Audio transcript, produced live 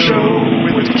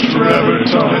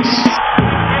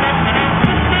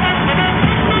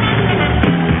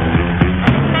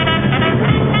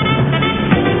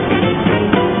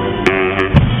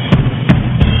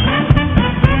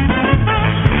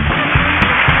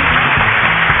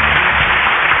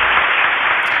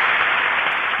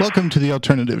Welcome to The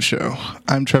Alternative Show.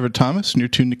 I'm Trevor Thomas, and you're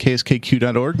tuned to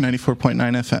KSKQ.org, 94.9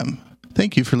 FM.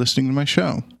 Thank you for listening to my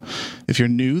show. If you're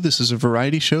new, this is a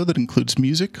variety show that includes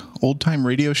music, old-time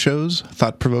radio shows,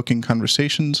 thought-provoking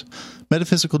conversations,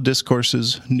 metaphysical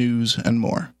discourses, news, and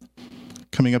more.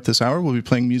 Coming up this hour, we'll be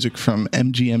playing music from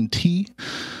MGMT,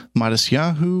 Modest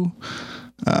Yahoo,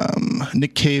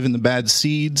 Nick Cave and the Bad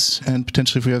Seeds, and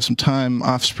potentially, if we have some time,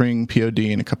 Offspring,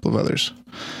 POD, and a couple of others.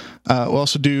 We'll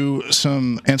also do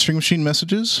some answering machine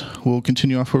messages. We'll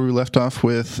continue off where we left off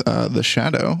with The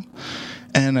Shadow.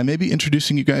 And I may be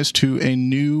introducing you guys to a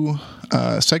new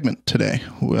segment today,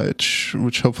 which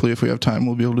hopefully, if we have time,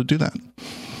 we'll be able to do that.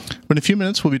 But in a few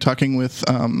minutes, we'll be talking with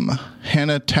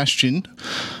Hannan Tashjian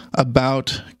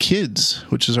about kids,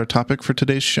 which is our topic for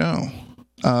today's show.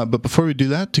 But before we do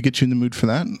that, to get you in the mood for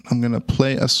that, I'm going to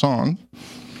play a song,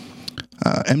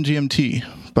 MGMT,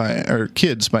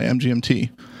 Kids by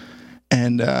MGMT.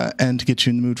 And to get you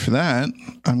in the mood for that,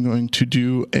 I'm going to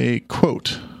do a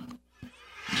quote.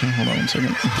 Okay, hold on one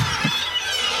second.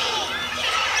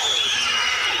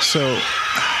 So,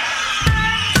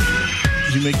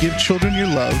 you may give children your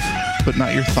love, but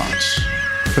not your thoughts,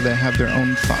 for they have their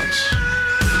own thoughts.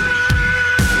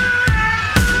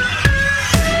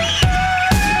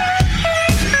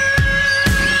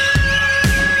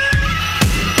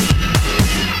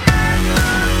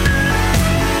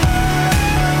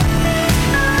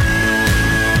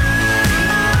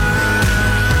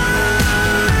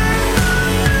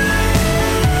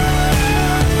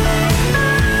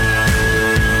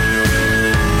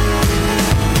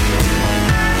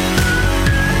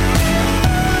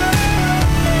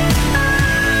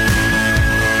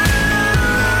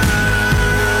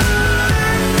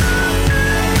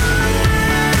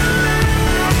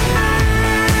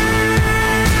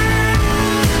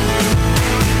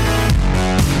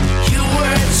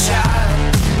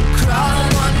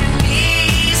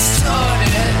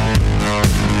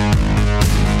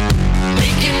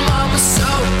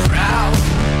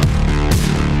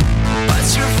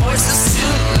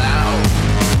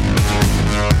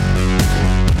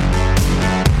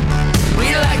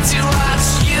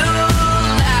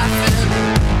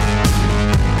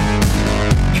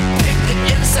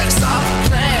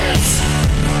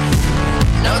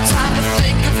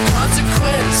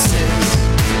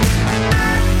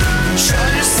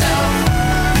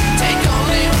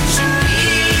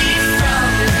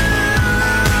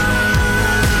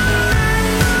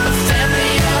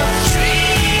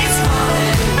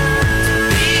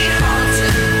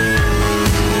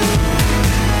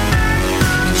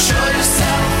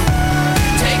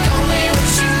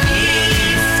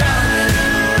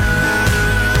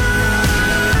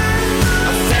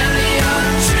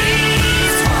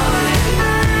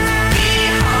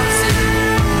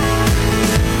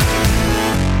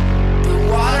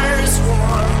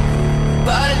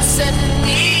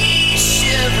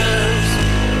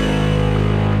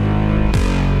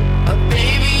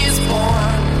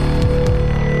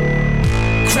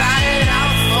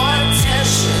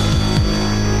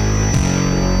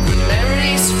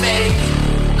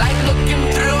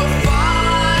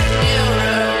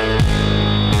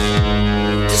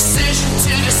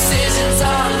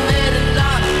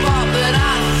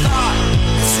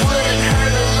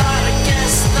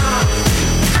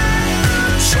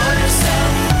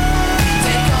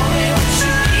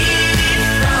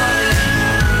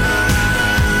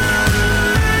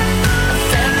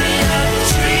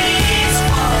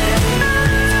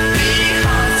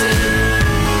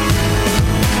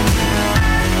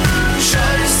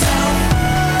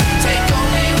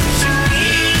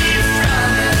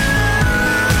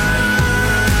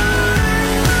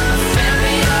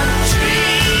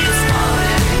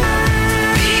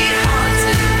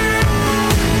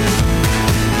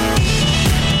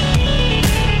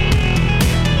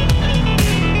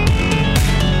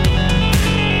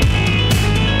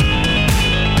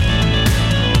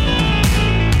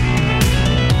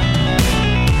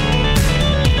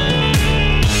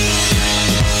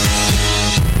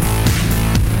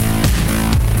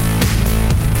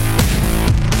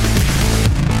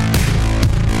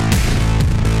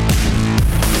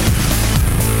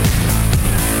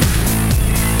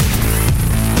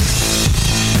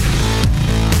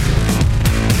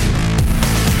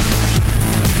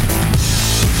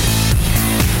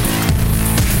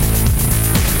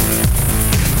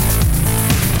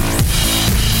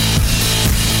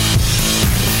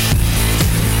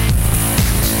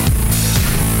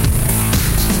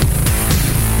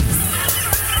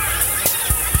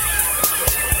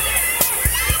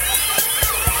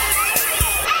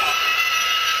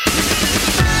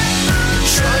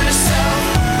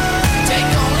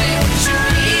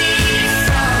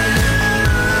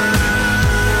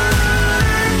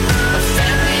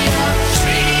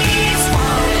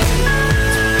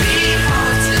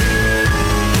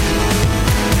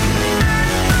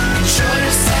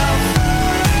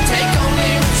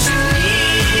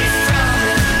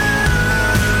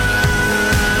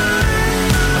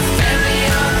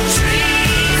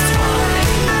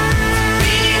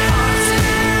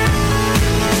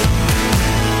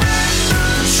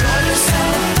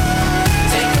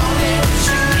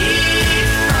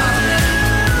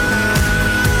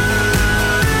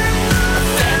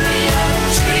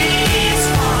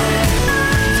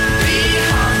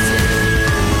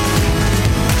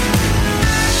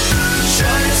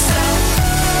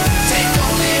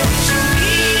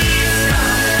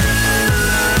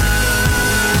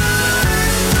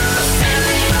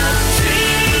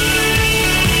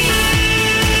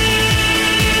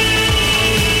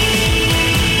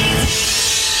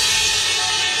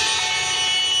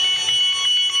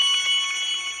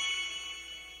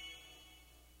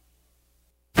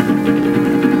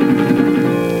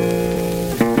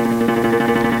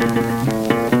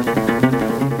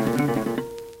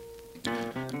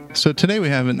 So today we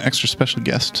have an extra special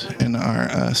guest in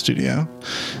our studio,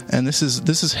 and this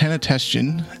is Hannan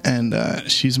Tashjian,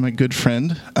 and she's my good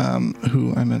friend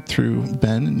who I met through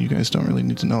Ben, and you guys don't really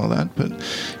need to know all that, but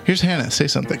here's Hannah. Say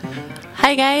something.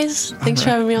 Hi, guys. Thanks for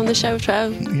having me on the show,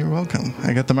 Trev. You're welcome.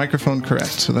 I got the microphone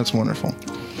correct, so that's wonderful.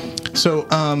 So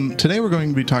today we're going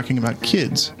to be talking about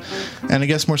kids, and I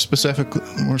guess more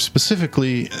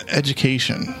specifically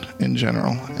education in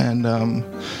general. And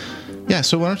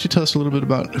so why don't you tell us a little bit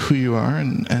about who you are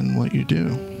and what you do?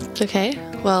 Okay.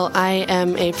 Well, I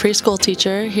am a preschool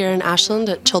teacher here in Ashland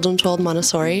at Children's World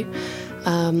Montessori.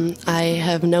 I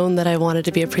have known that I wanted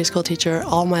to be a preschool teacher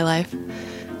all my life.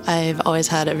 I've always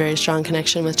had a very strong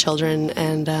connection with children,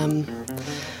 and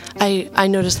I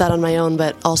noticed that on my own,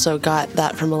 but also got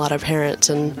that from a lot of parents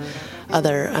and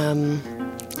other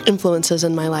influences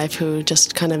in my life who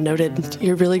just kind of noted,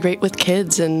 you're really great with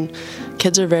kids, and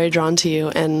kids are very drawn to you.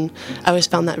 And I always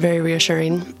found that very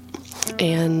reassuring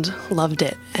and loved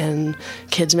it. And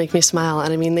kids make me smile.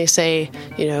 And I mean, they say,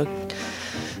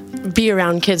 be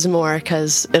around kids more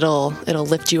because it'll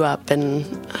lift you up, and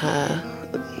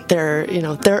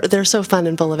they're so fun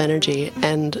and full of energy,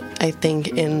 and I think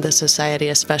in this society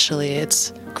especially,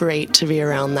 it's great to be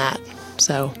around that.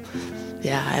 So,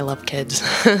 yeah, I love kids.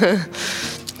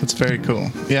 That's very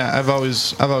cool. Yeah, I've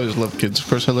always loved kids. Of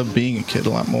course, I love being a kid a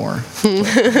lot more.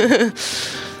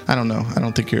 I don't know. I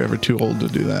don't think you're ever too old to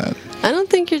do that. I don't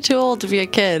think you're too old to be a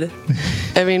kid.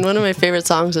 I mean, one of my favorite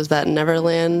songs is that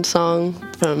Neverland song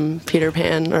from Peter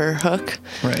Pan or Hook.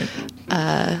 Right.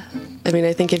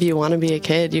 I think if you want to be a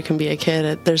kid, you can be a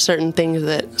kid. There's certain things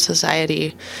that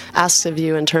society asks of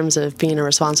you in terms of being a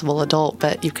responsible adult,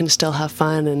 but you can still have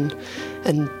fun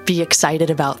and be excited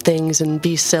about things and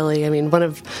be silly. I mean, one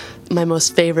of my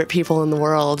most favorite people in the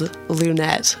world,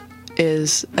 Lunette,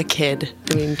 is a kid.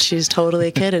 I mean, she's totally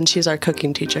a kid, and she's our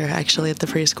cooking teacher, actually, at the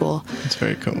preschool. That's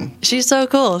very cool. She's so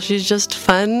cool. She's just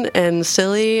fun and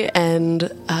silly, and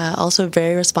also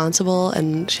very responsible,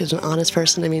 and she's an honest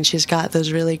person. I mean, she's got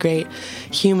those really great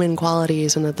human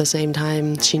qualities, and at the same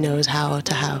time, she knows how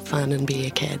to have fun and be a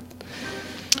kid.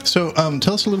 So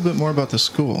tell us a little bit more about the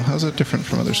school. How's it different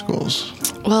from other schools?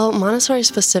 Well, Montessori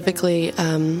specifically,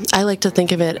 I like to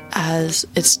think of it as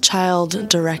it's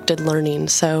child-directed learning.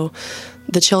 So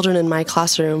the children in my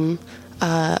classroom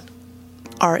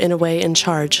are in a way in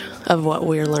charge of what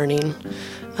we're learning.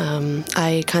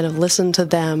 I kind of listen to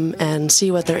them and see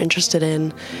what they're interested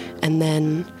in, and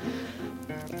then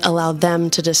allow them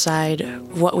to decide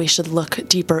what we should look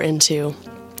deeper into.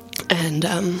 And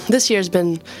this year's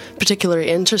been particularly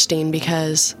interesting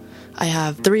because I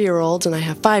have 3-year-olds and I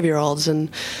have 5-year-olds, and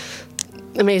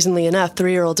amazingly enough,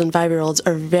 3-year-olds and 5-year-olds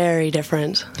are very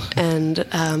different and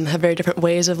have very different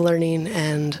ways of learning,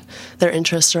 and their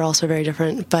interests are also very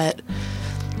different. But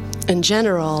in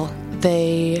general,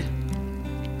 they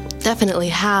definitely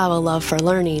have a love for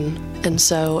learning. And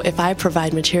so if I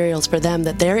provide materials for them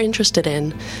that they're interested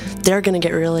in, they're going to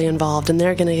get really involved, and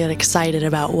they're going to get excited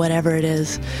about whatever it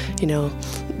is,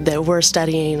 that we're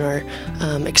studying or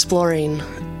exploring.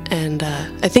 And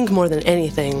I think more than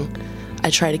anything,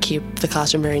 I try to keep the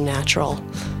classroom very natural,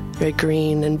 very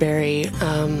green, and very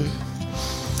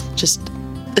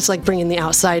it's like bringing the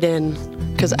outside in,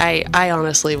 because I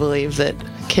honestly believe that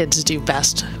kids do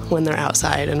best when they're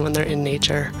outside and when they're in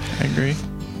nature. I agree.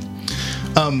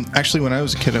 Actually, when I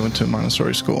was a kid, I went to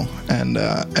Montessori school, and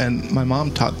my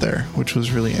mom taught there, which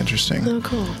was really interesting. Oh,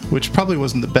 cool. Which probably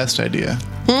wasn't the best idea.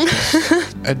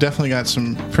 I definitely got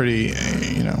some pretty,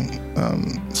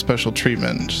 special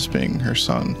treatment just being her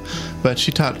son. But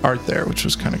she taught art there, which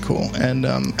was kind of cool. And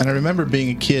I remember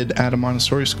being a kid at a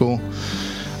Montessori school.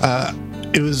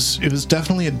 It was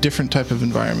definitely a different type of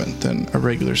environment than a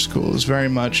regular school. It was very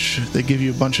much, they give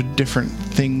you a bunch of different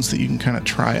things that you can kind of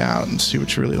try out and see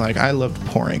what you really like. I loved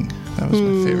pouring. That was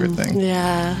my favorite thing.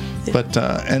 Yeah. But,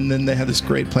 and then they had this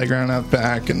great playground out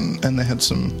back, and they had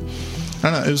some,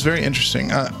 I don't know, it was very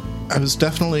interesting. I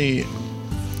definitely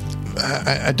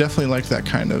liked that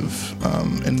kind of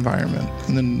environment.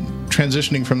 And then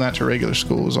transitioning from that to regular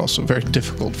school was also very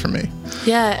difficult for me.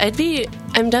 Yeah,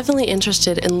 I'm definitely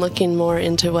interested in looking more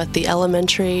into what the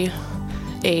elementary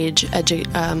age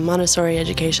Montessori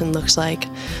education looks like.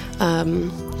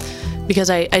 Because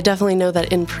I definitely know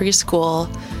that in preschool,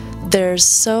 there's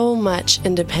so much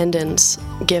independence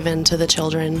given to the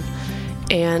children.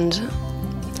 And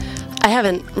I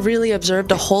haven't really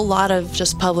observed a whole lot of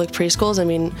just public preschools. I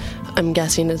mean, I'm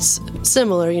guessing it's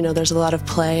similar. There's a lot of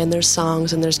play, and there's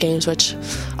songs, and there's games, which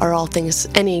are all things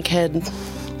any kid,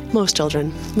 most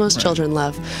children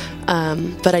love.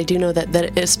 But I do know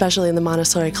that especially in the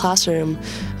Montessori classroom,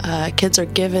 kids are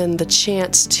given the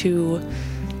chance to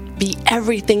be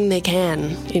everything they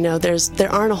can.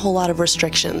 There aren't a whole lot of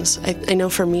restrictions. I know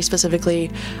for me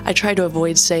specifically, I try to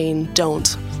avoid saying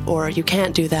don't, or you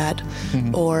can't do that,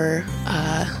 or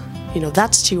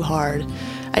that's too hard.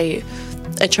 I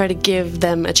try to give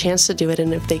them a chance to do it,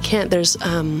 and if they can't, there's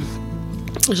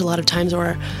a lot of times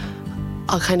where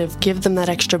I'll kind of give them that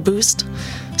extra boost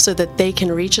so that they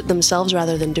can reach it themselves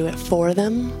rather than do it for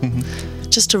them,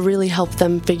 just to really help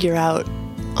them figure out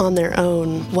on their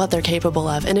own what they're capable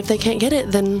of. And if they can't get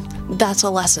it, then that's a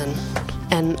lesson,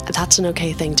 and that's an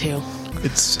okay thing too.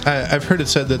 I've heard it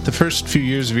said that the first few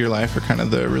years of your life are kind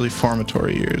of the really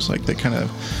formatory years. Like, they kind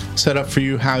of set up for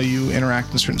you how you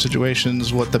interact in certain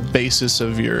situations, what the basis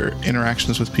of your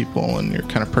interactions with people and your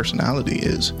kind of personality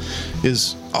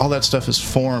is all that stuff is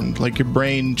formed. Like, your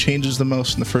brain changes the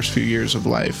most in the first few years of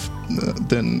life.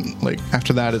 Then, like,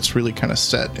 after that, it's really kind of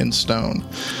set in stone.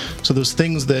 So those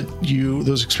things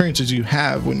those experiences you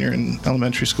have when you're in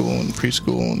elementary school and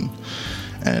preschool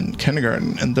and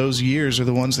kindergarten, and those years are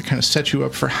the ones that kind of set you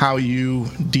up for how you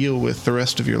deal with the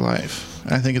rest of your life.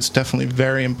 And I think it's definitely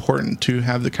very important to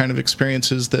have the kind of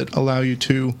experiences that allow you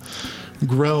to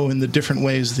grow in the different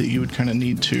ways that you would kind of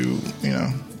need to,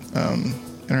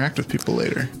 interact with people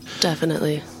later.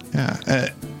 Definitely. Yeah.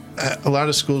 A lot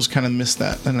of schools kind of miss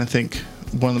that, and I think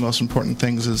one of the most important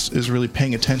things is really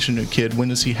paying attention to a kid.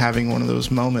 When is he having one of those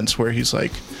moments where he's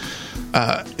like,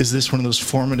 is this one of those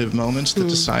formative moments that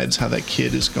decides how that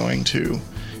kid is going to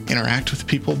interact with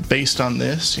people based on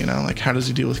this? Like, how does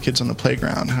he deal with kids on the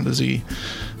playground? How does he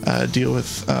deal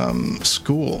with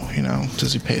school?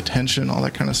 Does he pay attention? All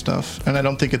that kind of stuff. And I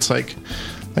don't think it's like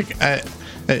I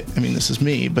mean, this is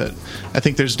me, but I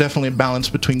think there's definitely a balance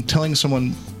between telling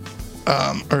someone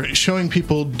or showing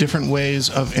people different ways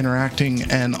of interacting,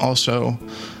 and also,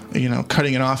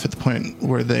 cutting it off at the point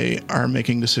where they are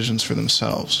making decisions for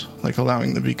themselves, like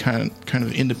allowing them to be kind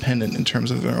of independent in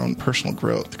terms of their own personal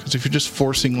growth. Because if you're just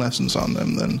forcing lessons on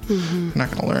them, then they're not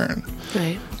going to learn.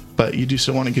 Right. But you do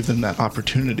still want to give them that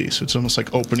opportunity. So it's almost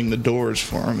like opening the doors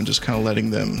for them and just kind of letting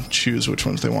them choose which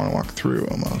ones they want to walk through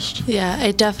almost. Yeah,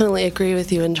 I definitely agree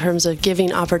with you in terms of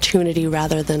giving opportunity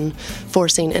rather than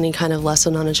forcing any kind of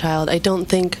lesson on a child. I don't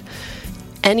think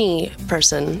any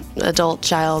person, adult,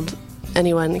 child,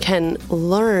 anyone, can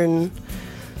learn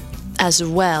as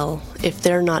well if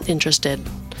they're not interested.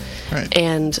 Right.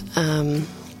 And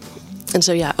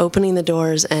so, yeah, opening the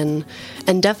doors and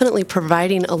definitely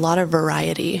providing a lot of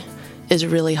variety is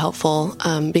really helpful,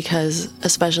 because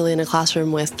especially in a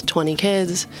classroom with 20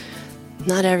 kids,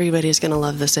 not everybody's going to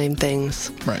love the same things.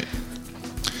 Right.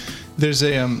 There's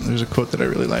a quote that I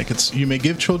really like. It's, "You may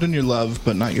give children your love,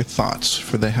 but not your thoughts,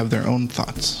 for they have their own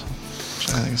thoughts." Which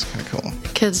I think is kind of cool.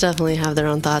 Kids definitely have their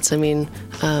own thoughts. I mean,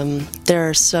 they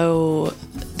are so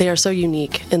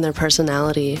unique in their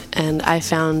personality, and I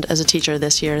found as a teacher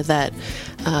this year that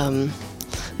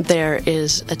there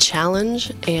is a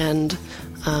challenge and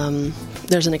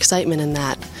there's an excitement in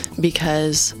that,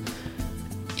 because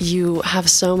you have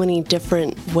so many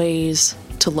different ways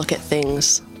to look at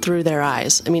things through their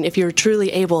eyes. I mean, if you're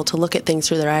truly able to look at things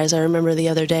through their eyes. I remember the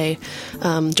other day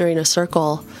during a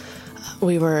circle,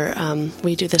 we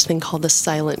do this thing called the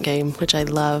silent game, which I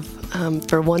love.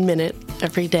 For 1 minute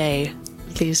every day,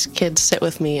 these kids sit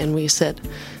with me and we sit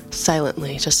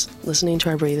silently, just listening to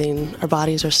our breathing. Our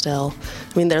bodies are still.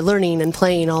 I mean, they're learning and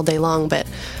playing all day long, but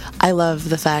I love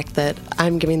the fact that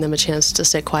I'm giving them a chance to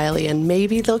sit quietly, and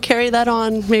maybe they'll carry that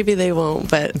on, maybe they won't,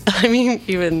 but I mean,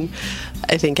 even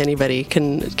I think anybody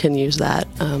can use that.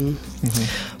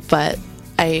 But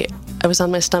I was on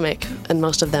my stomach, and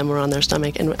most of them were on their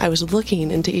stomach, and I was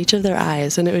looking into each of their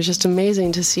eyes, and it was just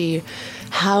amazing to see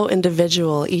how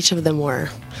individual each of them were.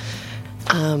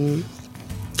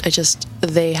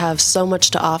 They have so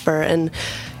much to offer, and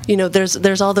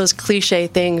there's all those cliche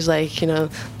things like,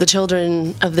 the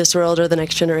children of this world are the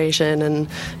next generation, and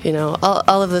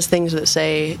all of those things that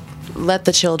say, let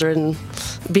the children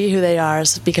be who they are,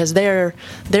 because they're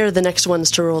the next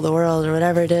ones to rule the world, or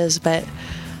whatever it is. But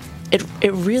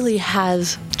it really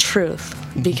has truth,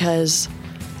 because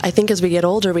I think as we get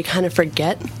older, we kind of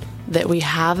forget that we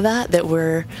have that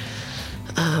we're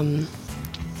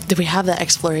that we have that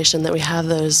exploration, that we have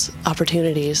those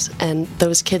opportunities, and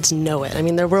those kids know it. I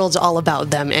mean, their world's all about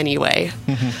them anyway.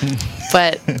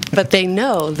 but they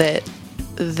know that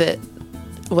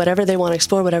whatever they want to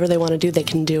explore, whatever they want to do, they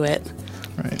can do it.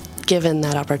 Right. Given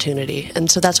that opportunity.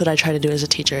 And so that's what I try to do as a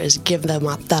teacher, is give them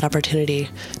that opportunity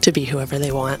to be whoever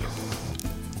they want.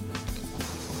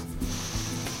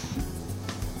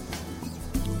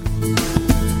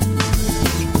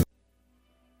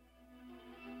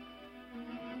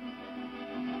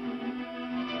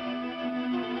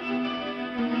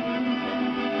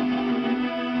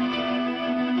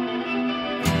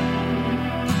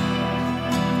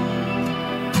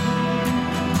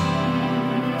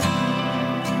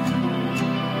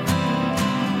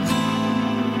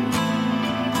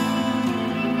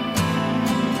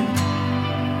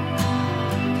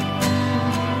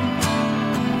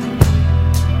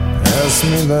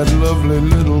 pass me that lovely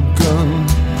little gun.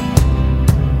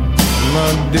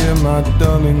 My dear, my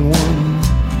darling one,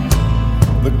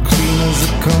 the cleaners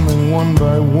are coming one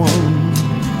by one.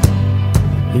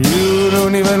 You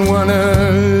don't even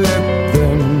wanna let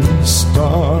them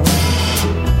start.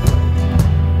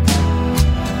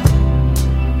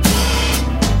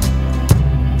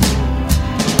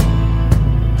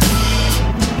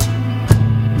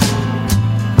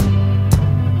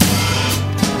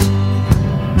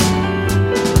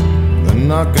 They're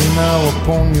knocking now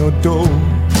upon your door.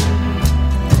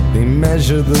 They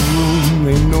measure the room,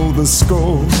 they know the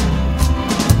score.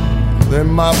 They're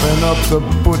mopping up the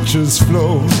butcher's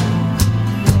floor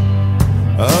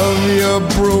of your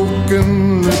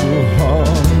broken little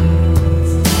heart.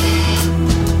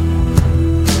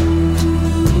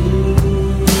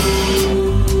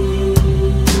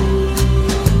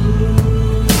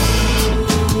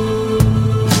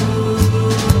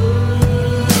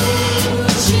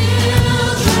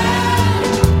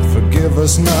 Forgive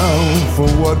us now for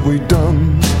what we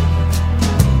done.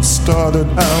 Started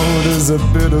out as a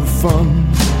bit of fun.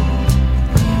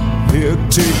 Here,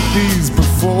 take these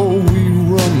before we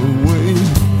run away.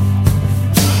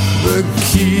 The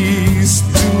keys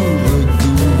to the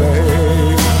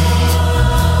gulag.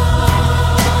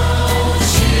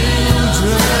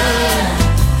 Children,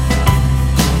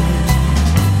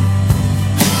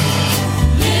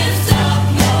 lift up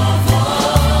your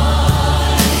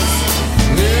voice.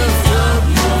 Lift up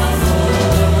your voice.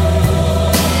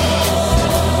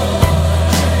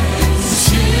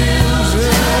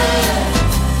 Children,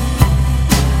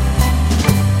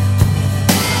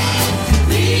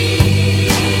 rejoice,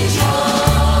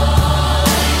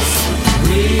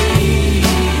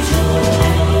 rejoice.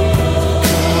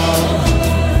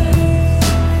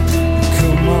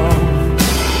 Come on,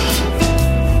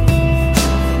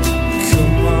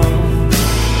 come on,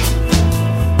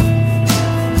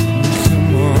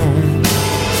 come on.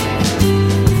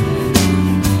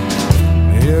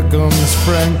 Here comes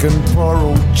Frank and poor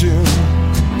old Jim.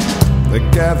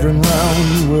 They're gathering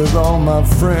round with all my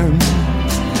friends.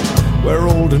 We're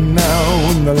older now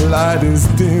and the light is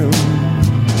dim,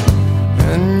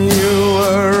 and you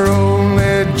are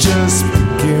only just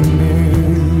beginning.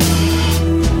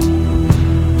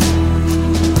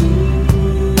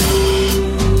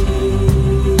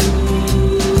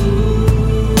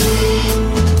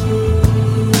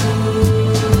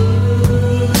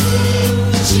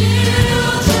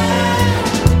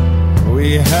 We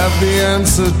have the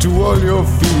answer to all your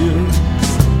fears.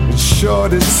 It's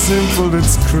short, it's simple,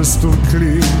 it's crystal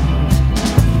clear.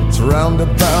 It's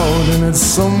roundabout and it's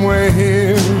somewhere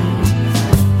here,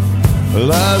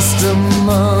 last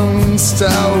amongst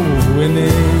our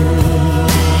winning.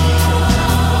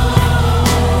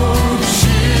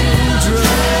 Children,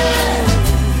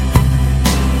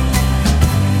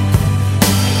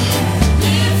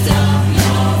 lift up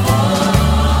your voice.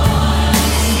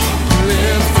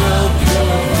 Lift up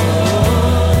your voice.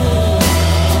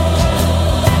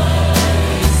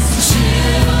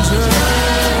 Children,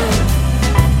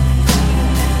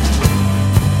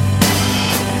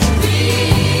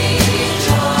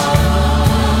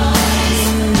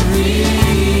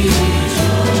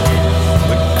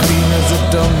 the cleaners have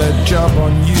done their job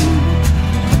on you.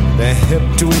 They're hip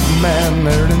to it, man,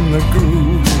 they're in the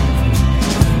groove.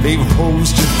 They've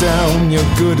hosed you down,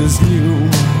 you're good as new.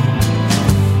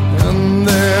 And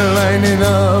they're lining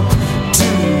up to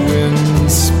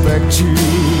inspect you.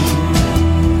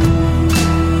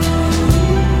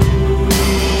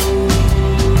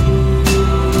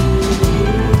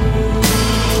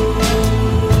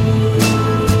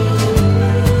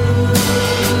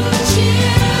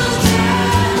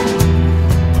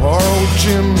 Poor old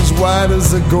Jim's white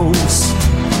as a ghost.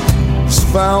 He's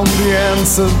found the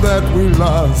answer that we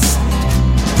lost.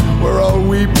 We're all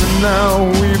weeping now,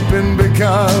 weeping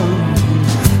because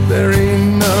there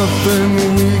ain't nothing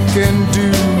we can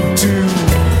do to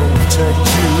protect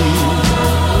you.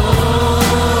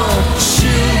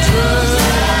 Children,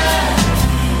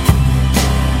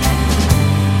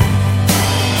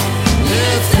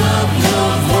 lift up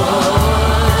your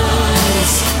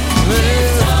voice.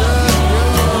 Lift up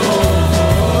your voice.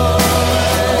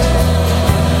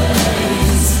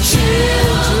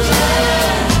 Children,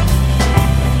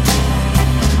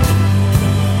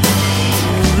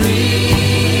 rejoice.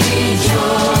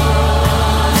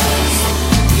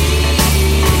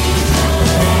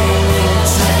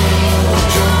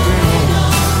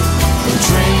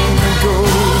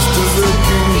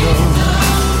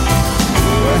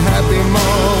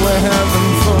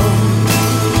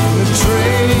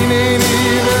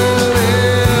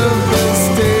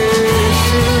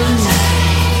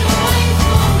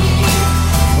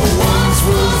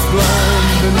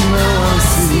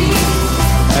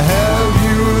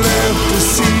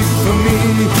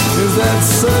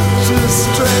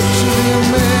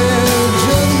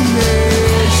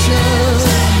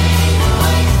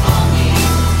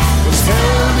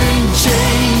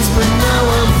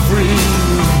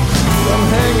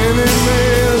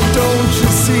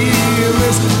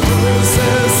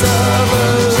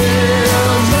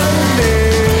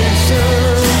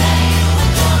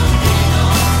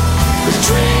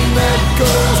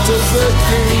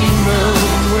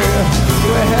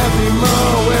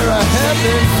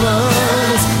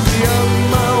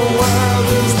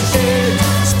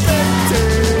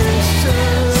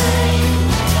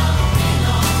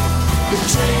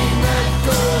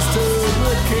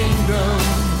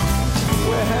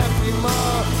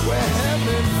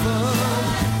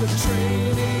 The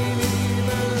train ain't even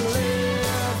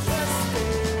left the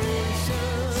station.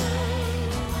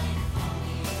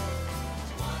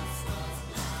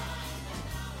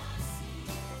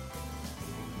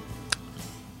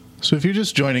 So if you're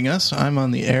just joining us, I'm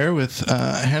on the air with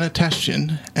Hannan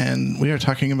Tashjian, and we are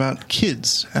talking about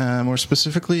kids, more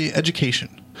specifically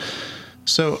education.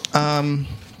 So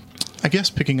I guess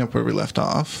picking up where we left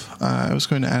off, I was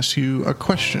going to ask you a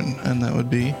question, and that would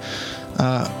be,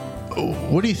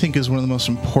 what do you think is one of the most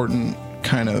important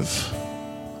kind of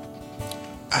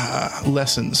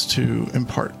lessons to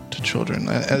impart to children,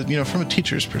 from a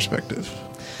teacher's perspective?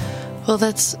 Well,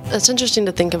 that's interesting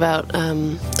to think about,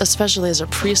 especially as a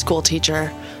preschool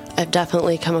teacher. I've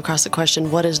definitely come across the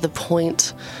question, what is the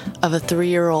point of a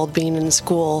 3-year-old being in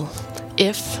school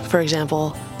if, for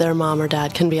example, their mom or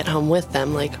dad can be at home with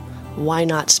them? Like, why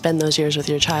not spend those years with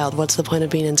your child? What's the point of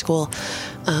being in school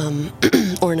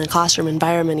or in a classroom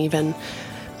environment even?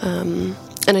 And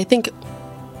I think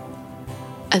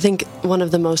one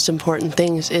of the most important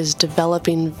things is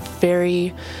developing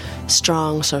very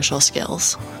strong social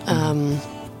skills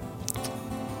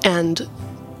and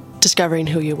discovering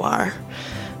who you are.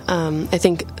 I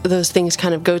think those things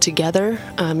kind of go together.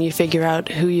 You figure out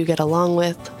who you get along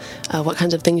with, what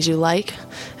kinds of things you like,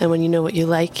 and when you know what you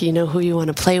like, you know who you want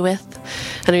to play with.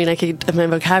 And I mean, my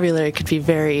vocabulary could be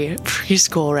very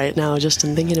preschool right now just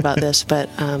in thinking about this, but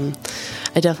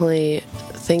I definitely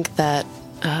think that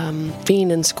being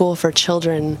in school for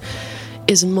children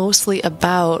is mostly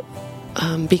about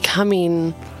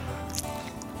becoming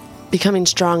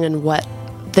strong in what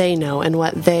they know and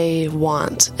what they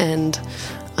want. And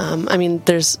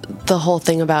there's the whole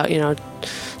thing about,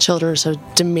 children are so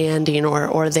demanding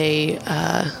or they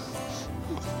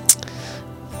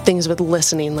things with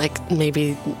listening, like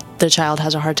maybe the child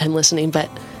has a hard time listening, but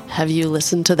have you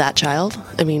listened to that child?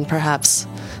 I mean, perhaps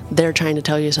they're trying to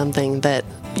tell you something that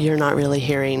you're not really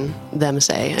hearing them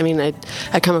say. I mean,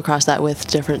 I come across that with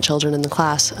different children in the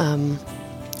class.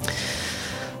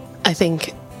 I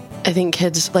think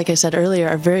kids, like I said earlier,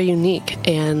 are very unique,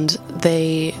 and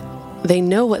they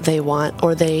know what they want,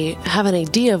 or they have an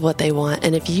idea of what they want.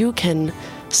 And if you can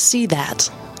see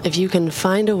that, if you can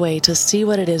find a way to see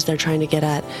what it is they're trying to get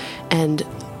at and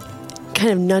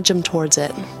kind of nudge them towards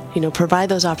it, provide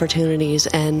those opportunities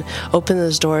and open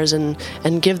those doors and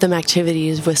give them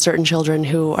activities with certain children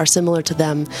who are similar to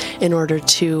them in order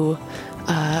to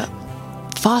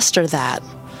foster that,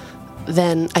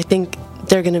 then I think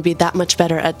they're going to be that much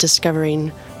better at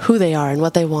discovering who they are and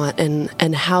what they want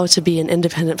and how to be an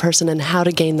independent person and how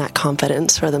to gain that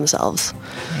confidence for themselves.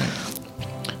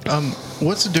 Right.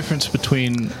 What's the difference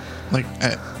between,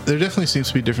 there definitely seems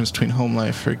to be a difference between home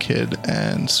life for a kid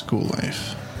and school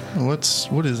life.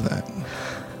 What is that?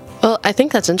 Well, I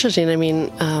think that's interesting. I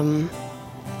mean,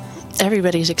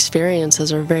 everybody's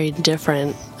experiences are very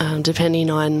different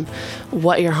depending on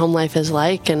what your home life is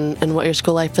like and what your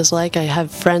school life is like. I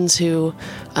have friends who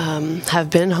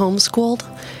have been homeschooled,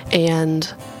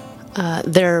 and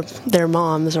their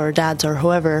moms or dads or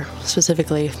whoever,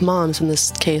 specifically moms in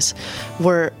this case,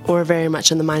 were very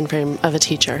much in the mind frame of a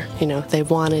teacher. They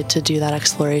wanted to do that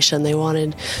exploration. They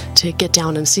wanted to get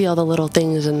down and see all the little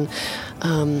things. And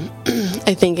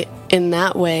I think in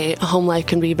that way, home life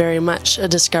can be very much a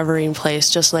discovering place,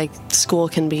 just like school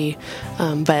can be.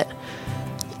 But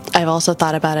I've also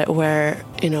thought about it where,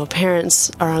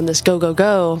 parents are on this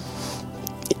go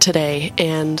today,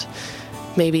 and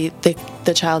maybe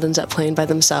the child ends up playing by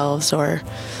themselves or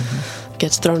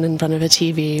gets thrown in front of a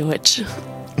TV, which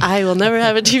I will never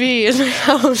have a TV in my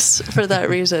house for that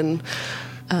reason.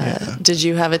 Did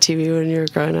you have a TV when you were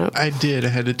growing up? I did. I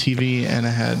had a TV, and I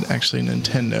had actually a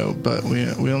Nintendo, but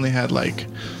we only had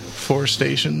 4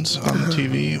 stations on the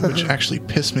TV, which actually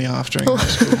pissed me off during high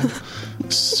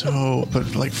school. But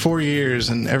 4 years,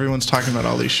 and everyone's talking about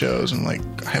all these shows, and I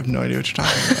have no idea what you're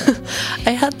talking about.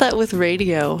 I had that with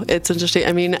radio. It's interesting.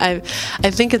 I mean, I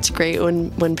think it's great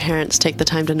when parents take the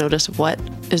time to notice what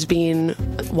is being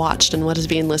watched and what is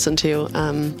being listened to.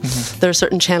 There are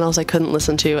certain channels I couldn't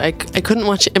listen to. I couldn't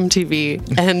watch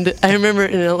MTV, and I remember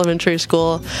in elementary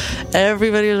school,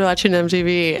 everybody was watching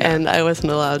MTV, and I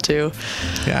wasn't allowed to.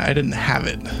 Yeah, I didn't have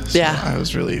it. So yeah. I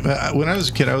was really... When I was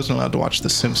a kid, I wasn't allowed to watch The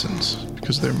Simpsons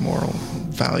because of their moral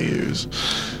values,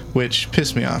 which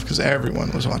pissed me off because everyone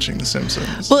was watching The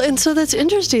Simpsons. Well, and so that's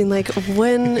interesting.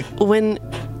 When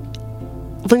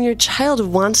your child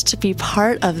wants to be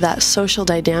part of that social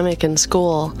dynamic in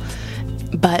school,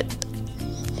 but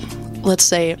let's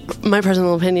say, my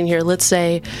personal opinion here, let's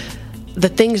say the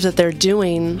things that they're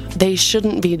doing, they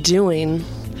shouldn't be doing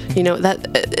that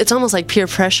it's almost like peer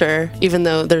pressure, even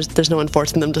though there's no one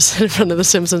forcing them to sit in front of The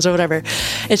Simpsons or whatever.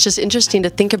 It's just interesting to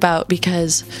think about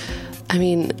because, I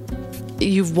mean,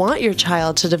 you want your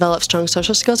child to develop strong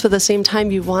social skills, but at the same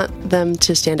time, you want them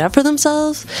to stand up for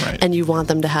themselves, and you want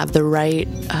them to have the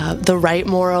right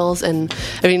morals. And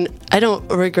I mean, I don't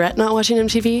regret not watching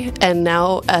MTV. And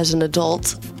now, as an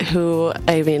adult,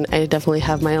 I definitely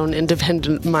have my own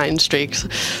independent mind streaks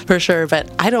for sure, but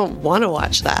I don't want to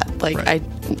watch that.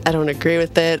 I don't agree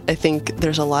with it. I think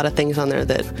there's a lot of things on there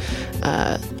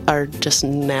that are just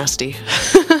nasty.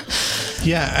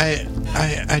 Yeah,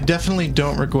 I definitely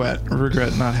don't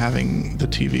regret not having the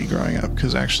TV growing up,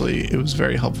 because actually it was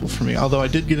very helpful for me. Although I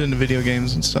did get into video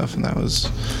games and stuff, and that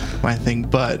was my thing.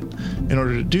 But in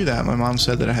order to do that, my mom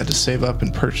said that I had to save up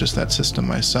and purchase that system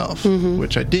myself,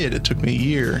 which I did. It took me a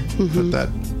year, but that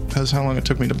was how long it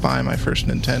took me to buy my first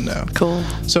Nintendo. Cool.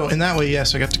 So in that way,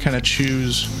 yes, I got to kind of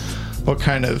choose what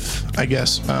kind of, I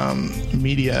guess,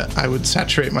 media I would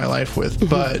saturate my life with,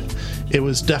 but it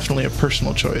was definitely a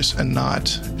personal choice and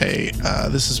not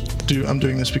I'm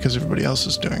doing this because everybody else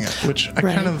is doing it, which I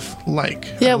kind of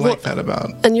like. Yeah, I like that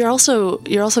about. And you're also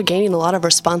gaining a lot of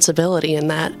responsibility in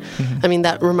that. I mean,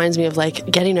 that reminds me of like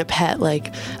getting a pet.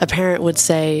 Like a parent would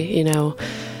say,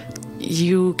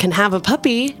 you can have a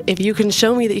puppy if you can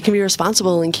show me that you can be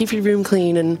responsible and keep your room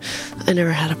clean. And I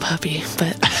never had a puppy,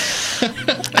 but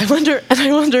I wonder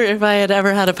if I had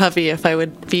ever had a puppy, if I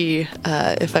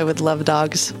would love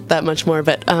dogs that much more.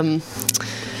 But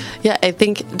yeah, I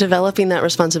think developing that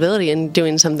responsibility and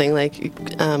doing something like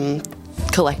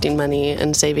collecting money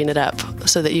and saving it up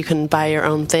so that you can buy your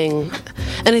own thing.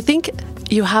 And I think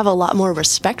you have a lot more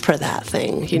respect for that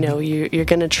thing. You're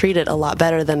going to treat it a lot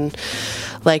better than,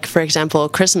 like, for example,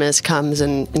 Christmas comes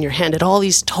and you're handed all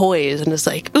these toys and it's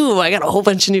like, ooh, I got a whole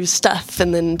bunch of new stuff.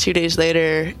 And then 2 days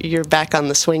later, you're back on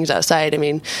the swings outside. I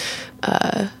mean,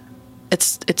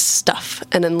 it's stuff.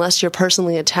 And unless you're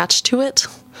personally attached to it,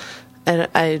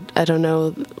 I don't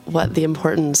know what the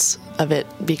importance of it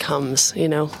becomes,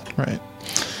 Right.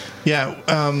 Yeah.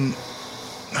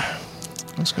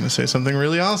 I was going to say something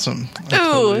really awesome. I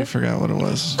totally forgot what it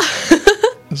was.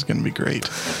 It's going to be great.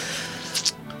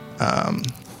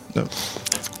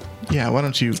 Yeah, why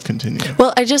don't you continue?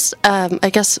 Well, I guess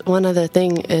one other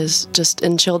thing is just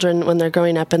in children when they're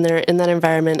growing up and they're in that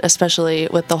environment, especially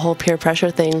with the whole peer pressure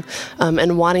thing,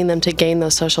 and wanting them to gain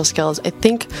those social skills. I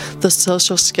think the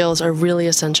social skills are really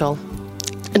essential.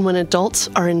 And when adults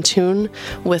are in tune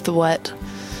with what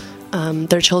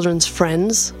their children's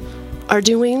friends are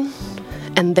doing,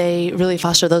 and they really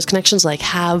foster those connections, like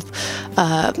have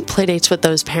play dates with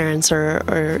those parents or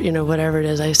whatever it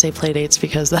is. I say play dates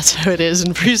because that's how it is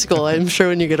in preschool. I'm sure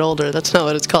when you get older, that's not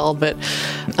what it's called. But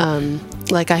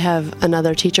like I have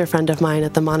another teacher friend of mine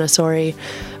at the Montessori.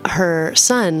 Her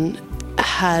son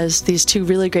has these 2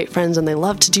 really great friends, and they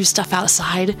love to do stuff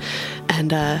outside.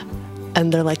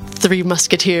 And they're like 3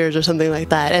 musketeers or something like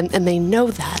that. And they know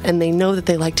that. And they know that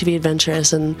they like to be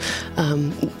adventurous and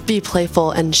be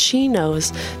playful. And she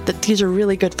knows that these are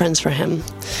really good friends for him.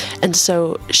 And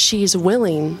so she's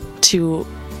willing to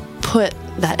put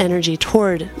that energy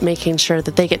toward making sure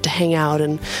that they get to hang out.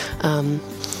 And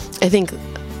I think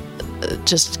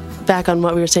just back on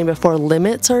what we were saying before,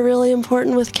 limits are really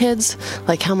important with kids.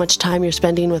 Like how much time you're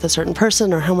spending with a certain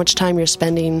person or how much time you're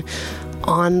spending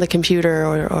on the computer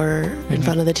or in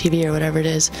front of the TV or whatever it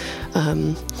is.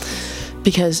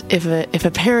 Because if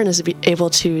a parent is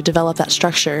able to develop that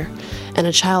structure and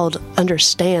a child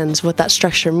understands what that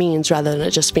structure means rather than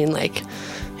it just being like,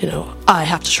 I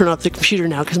have to turn off the computer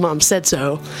now because mom said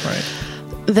so. Right.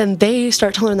 Then they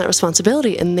start to learn that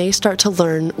responsibility and they start to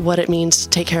learn what it means to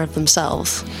take care of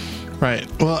themselves. Right.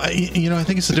 Well, I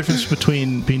think it's the difference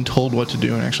between being told what to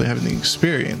do and actually having the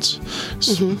experience.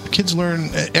 Kids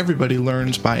everybody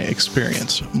learns by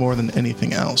experience more than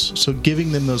anything else. So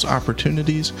giving them those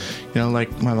opportunities,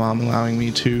 like my mom allowing me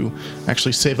to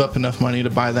actually save up enough money to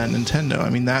buy that Nintendo.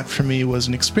 I mean, that for me was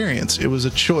an experience. It was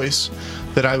a choice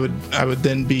that I would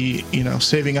then be,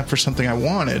 saving up for something I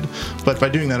wanted. But by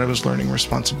doing that, I was learning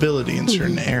responsibility in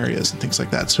certain areas and things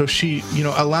like that. So she,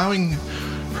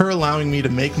 allowing me to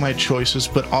make my choices,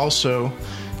 but also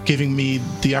giving me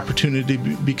the opportunity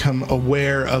to become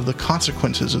aware of the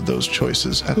consequences of those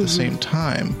choices at the same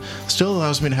time still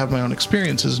allows me to have my own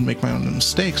experiences and make my own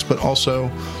mistakes, but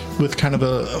also with kind of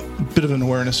a bit of an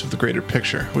awareness of the greater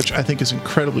picture, which I think is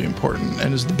incredibly important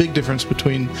and is the big difference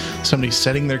between somebody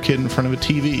setting their kid in front of a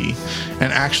TV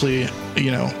and actually,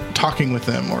 talking with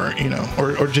them, or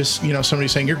just, somebody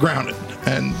saying you're grounded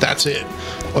and that's it,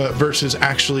 versus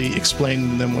actually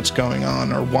explaining to them what's going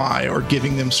on or why, or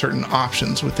giving them certain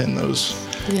options within those,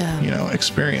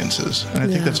 experiences. And I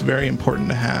think that's very important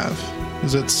to have,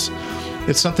 because it's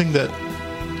something that,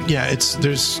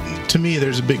 there's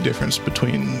a big difference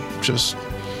between just,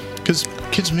 because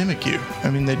kids mimic you. I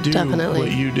mean, they do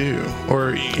what you do,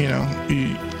 or,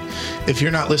 if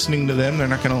you're not listening to them, they're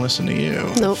not going to listen to you.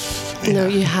 Nope. No,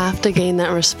 you have to gain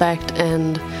that respect,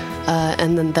 and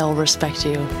then they'll respect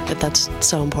you. That's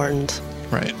so important.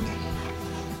 Right.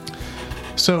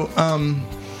 So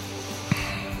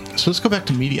let's go back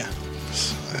to media.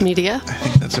 Media? I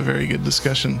think that's a very good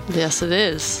discussion. Yes, it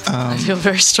is. I feel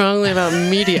very strongly about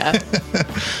media.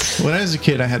 When I was a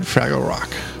kid, I had Fraggle Rock,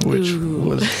 which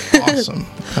was awesome.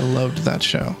 I loved that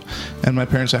show. And my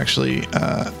parents actually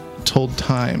told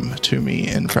time to me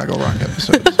in Fraggle Rock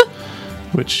episodes,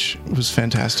 which was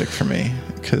fantastic for me.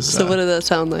 So what did that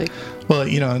sound like? Well,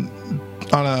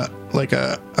 on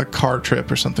a car trip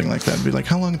or something like that, it'd be like,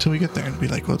 how long until we get there? And it'd be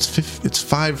like, well, it's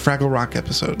 5 Fraggle Rock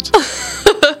episodes.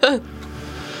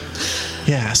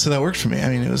 Yeah, so that worked for me. I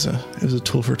mean, it was a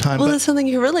tool for time. Well, that's something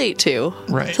you relate to.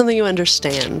 Right. Something you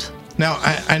understand. Now,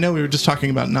 I know we were just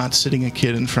talking about not sitting a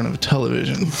kid in front of a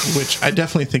television, which I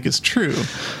definitely think is true,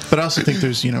 but I also think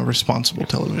there's, responsible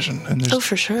television. And there's,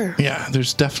 for sure. Yeah,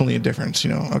 there's definitely a difference,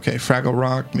 okay, Fraggle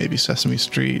Rock, maybe Sesame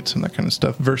Street, and that kind of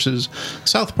stuff, versus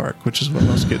South Park, which is what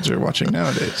most kids are watching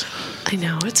nowadays. I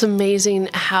know. It's amazing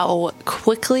how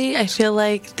quickly I feel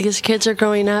like these kids are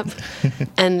growing up.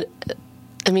 And,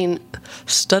 I mean,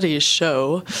 studies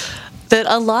show that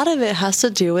a lot of it has to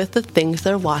do with the things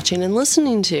they're watching and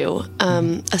listening to,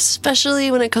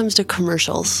 especially when it comes to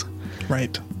commercials.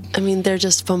 Right. I mean, they're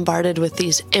just bombarded with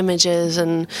these images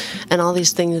and all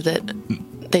these things that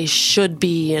they should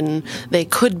be and they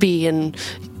could be, and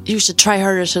you should try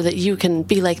harder so that you can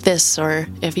be like this. Or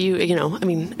if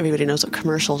everybody knows what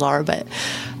commercials are, but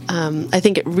I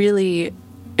think it really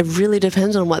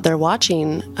depends on what they're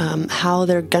watching, how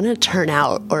they're going to turn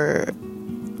out or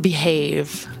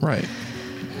behave. Right.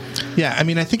 Yeah, I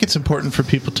mean, I think it's important for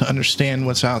people to understand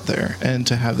what's out there and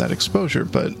to have that exposure,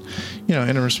 but,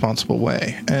 in a responsible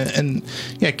way. And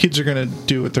kids are going to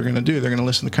do what they're going to do. They're going to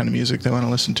listen to the kind of music they want to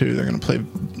listen to. They're going to play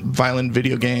violent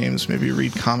video games, maybe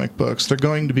read comic books. They're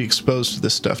going to be exposed to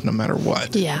this stuff no matter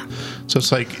what. Yeah. So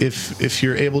it's like if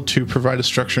you're able to provide a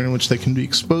structure in which they can be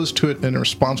exposed to it in a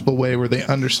responsible way where they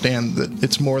understand that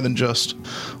it's more than just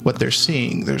what they're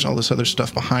seeing. There's all this other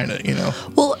stuff behind it,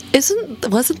 Well,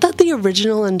 wasn't that the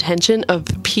original intention of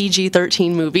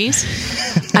PG-13 movies?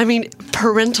 I mean,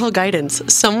 parental guidance.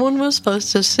 Someone was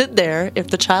supposed to sit there, if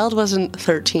the child wasn't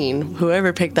 13,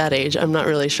 whoever picked that age, I'm not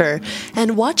really sure,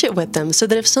 and watch it with them so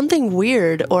that if something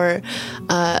weird or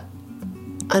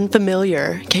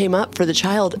unfamiliar came up for the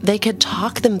child, they could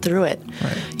talk them through it.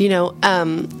 Right.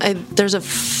 There's a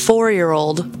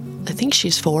 4-year-old, I think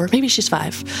she's 4, maybe she's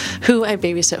 5, who I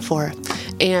babysit for,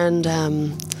 and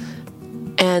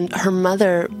her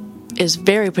mother is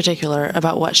very particular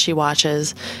about what she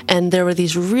watches, and there were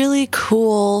these really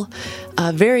cool,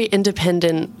 very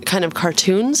independent kind of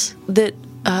cartoons that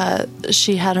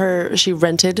she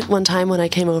rented one time when I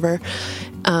came over.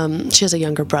 She has a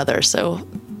younger brother, so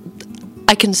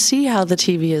I can see how the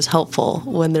TV is helpful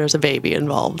when there's a baby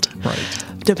involved. Right.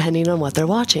 Depending on what they're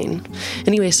watching.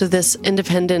 Anyway, so this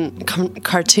independent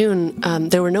cartoon,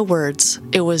 there were no words.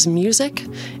 It was music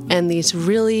and these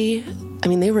really,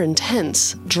 they were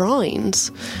intense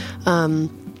drawings.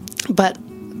 But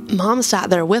Mom sat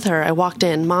there with her. I walked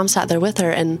in. Mom sat there with her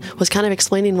and was kind of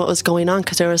explaining what was going on,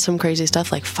 because there was some crazy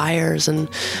stuff like fires, and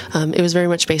it was very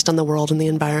much based on the world and the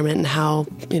environment and how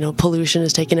pollution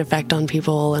is taking effect on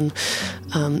people. And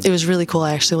it was really cool.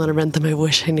 I actually want to rent them. I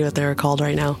wish I knew what they were called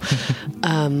right now.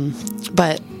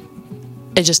 But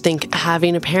I just think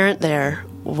having a parent there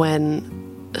when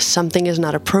something is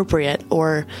not appropriate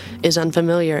or is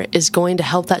unfamiliar is going to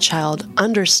help that child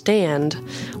understand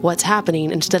what's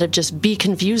happening instead of just be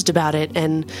confused about it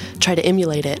and try to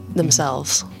emulate it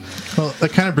themselves. Well,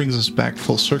 that kind of brings us back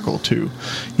full circle to,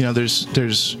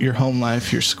 there's your home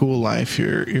life, your school life,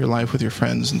 your life with your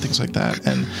friends and things like that.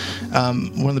 And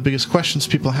one of the biggest questions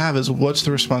people have is, what's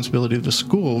the responsibility of the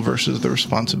school versus the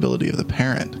responsibility of the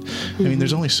parent? Mm-hmm. I mean,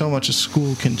 there's only so much a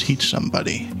school can teach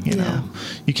somebody,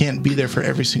 You can't be there for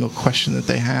everything every single question that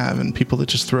they have, and people that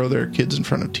just throw their kids in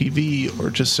front of TV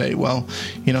or just say, well,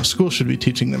 school should be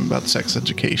teaching them about sex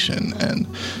education and,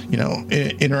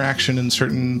 interaction in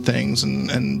certain things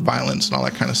and violence and all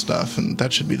that kind of stuff. And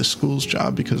that should be the school's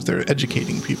job because they're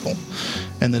educating people.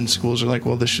 And then schools are like,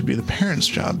 well, this should be the parents'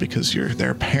 job because you're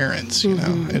their parents,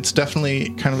 It's definitely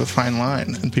kind of a fine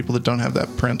line. And people that don't have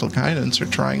that parental guidance are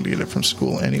trying to get it from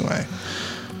school anyway.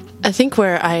 I think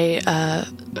where I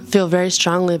feel very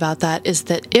strongly about that is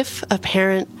that if a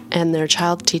parent and their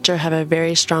child teacher have a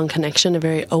very strong connection, a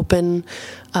very open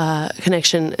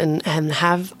connection, and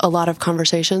have a lot of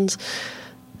conversations,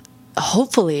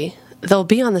 hopefully they'll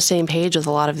be on the same page with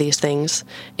a lot of these things.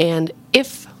 And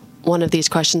if one of these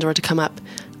questions were to come up,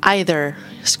 either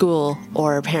school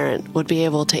or a parent would be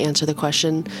able to answer the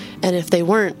question. And if they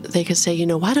weren't, they could say,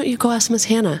 why don't you go ask Miss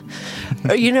Hannah?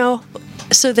 Or,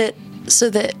 so that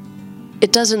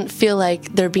it doesn't feel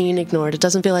like they're being ignored. It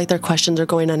doesn't feel like their questions are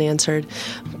going unanswered.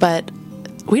 But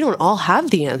we don't all have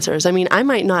the answers. I mean, I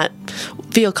might not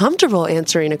feel comfortable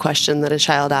answering a question that a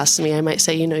child asks me. I might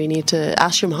say, you need to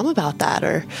ask your mom about that.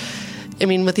 Or,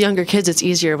 with younger kids, it's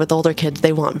easier. With older kids,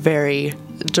 they want very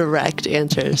direct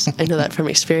answers. I know that from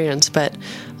experience. But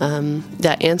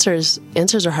answers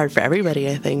are hard for everybody,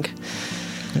 I think.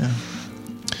 Yeah.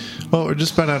 Well, we're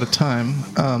just about out of time.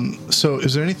 So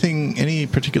is there any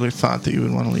particular thought that you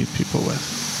would want to leave people with?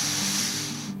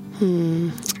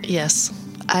 Yes.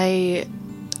 I,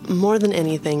 more than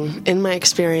anything, in my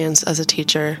experience as a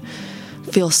teacher,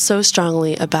 feel so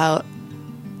strongly about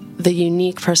the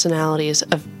unique personalities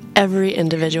of every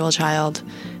individual child.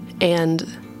 And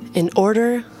in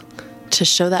order to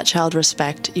show that child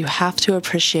respect, you have to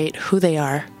appreciate who they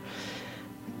are.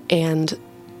 And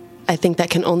I think that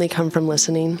can only come from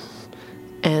listening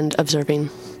and observing.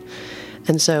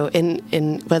 And so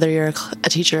in whether you're a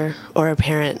teacher or a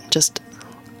parent, just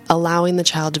allowing the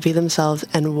child to be themselves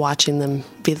and watching them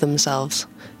be themselves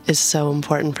is so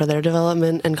important for their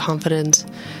development and confidence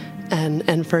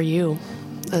and for you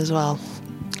as well.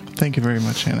 Thank you very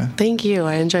much, Hannah. Thank you.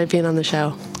 I enjoyed being on the show.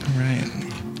 All right.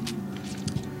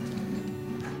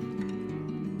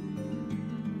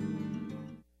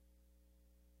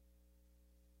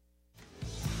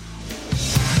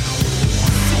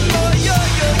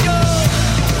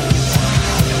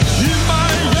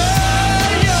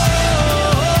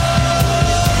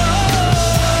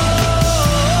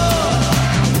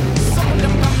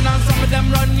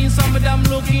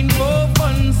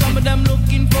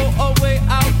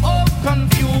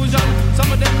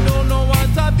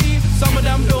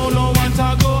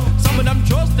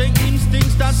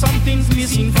 Something's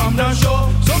missing from the show.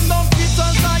 Some don't fit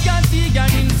society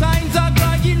and in signs are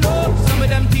groggy low. Some of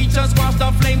them teachers watch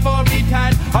the flame for it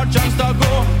had a chance to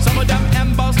go. Some of them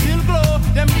embers still glow.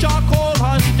 Them charcoal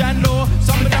hushed and low.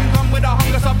 Some of them come with a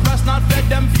hunger suppressed, not fed.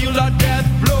 Them feel a death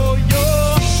blow. Yo,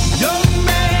 young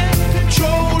man,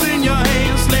 control in your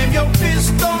hands. Slam your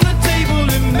fist on the table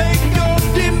and make your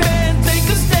demand. Take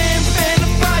a stand, fan the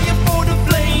fire for the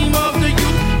flame of the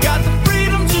youth. Got the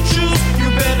freedom to choose. You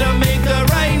better make the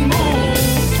right move.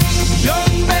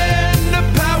 Young man, the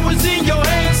power's in your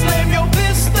hands. Slam your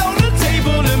fist on the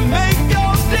table and make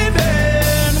your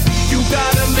demand. You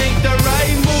gotta make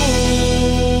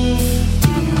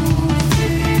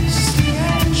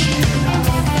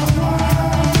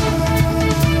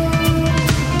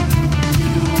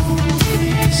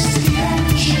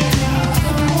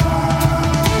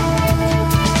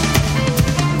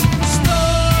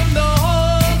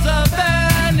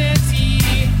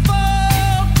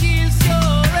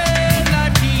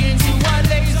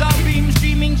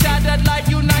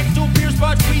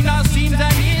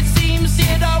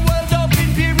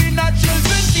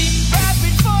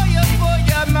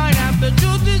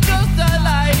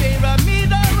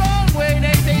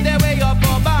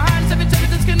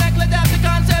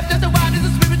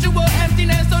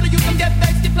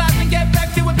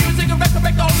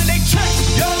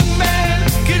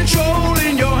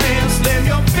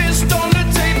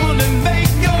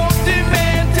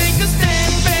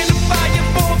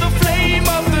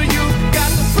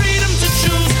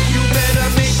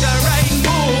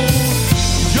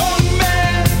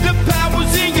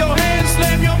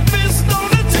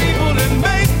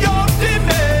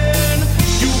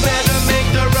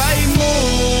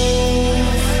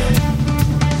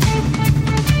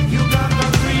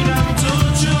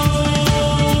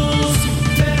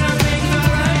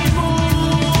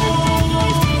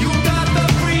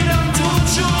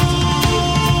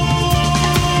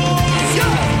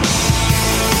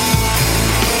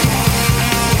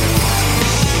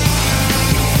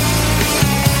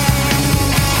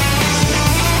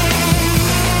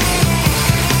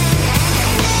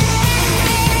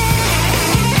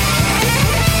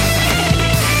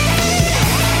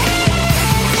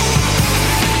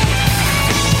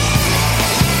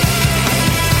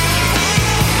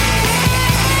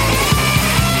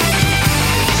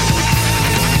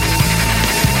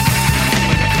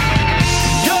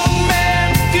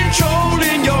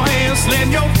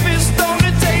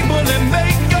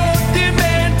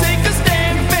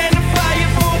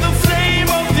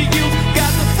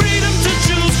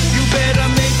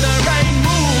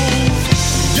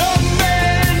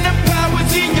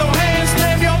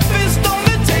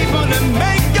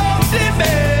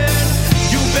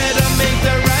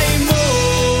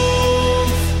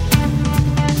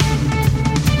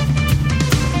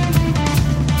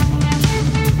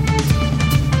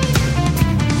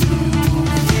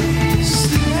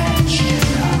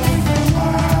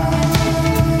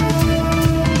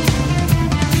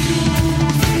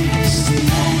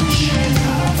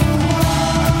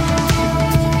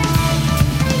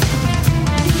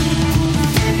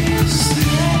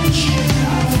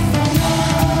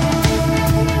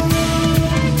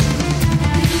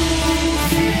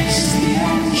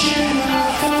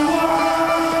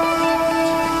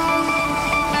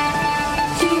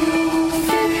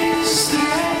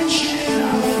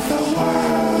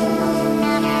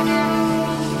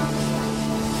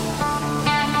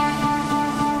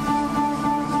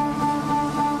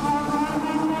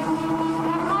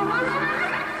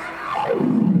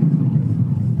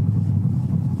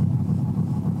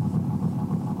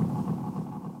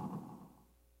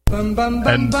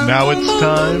And now it's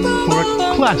time for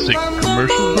a classic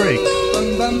commercial break.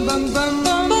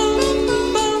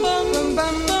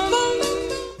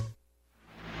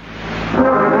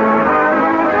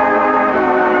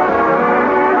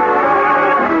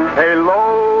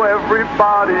 Halo,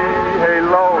 everybody,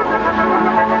 halo.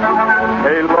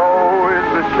 Halo is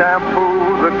the shampoo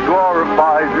that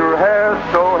glorifies your hair.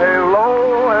 So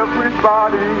halo,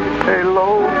 everybody, halo.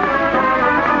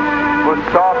 For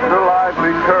softer,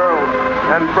 lively curls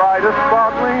and brighter,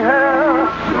 sparkling hair.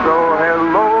 So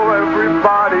hello,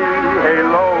 everybody,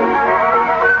 halo.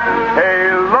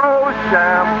 Halo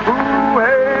shampoo,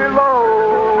 halo.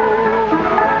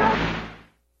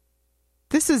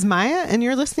 This is Maya, and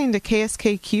you're listening to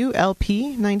KSKQ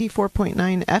LP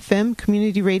 94.9 FM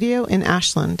Community Radio in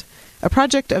Ashland, a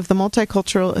project of the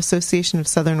Multicultural Association of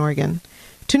Southern Oregon.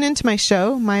 Tune in to my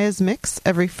show, Maya's Mix,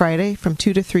 every Friday from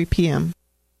 2 to 3 p.m.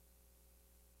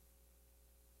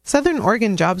 Southern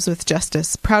Oregon Jobs with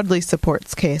Justice proudly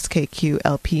supports KSKQ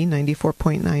LP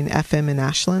 94.9 FM in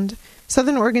Ashland.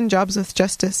 Southern Oregon Jobs with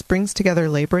Justice brings together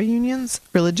labor unions,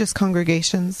 religious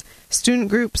congregations, student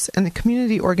groups, and the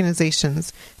community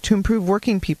organizations to improve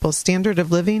working people's standard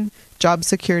of living, job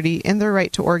security, and their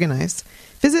right to organize.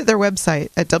 Visit their website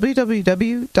at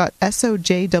www.sojwj.org.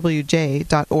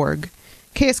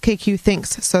 KSKQ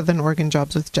thanks Southern Oregon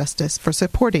Jobs with Justice for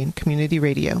supporting community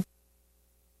radio.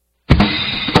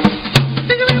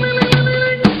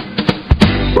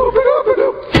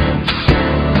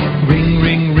 Ring,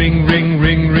 ring, ring, ring,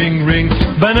 ring, ring, ring,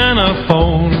 banana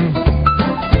phone.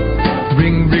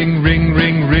 Ring, ring, ring,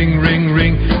 ring, ring, ring,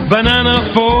 ring,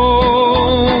 banana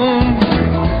phone.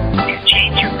 To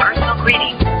change your personal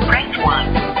greeting, press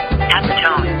 1. At the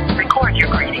tone, record your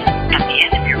greeting. At the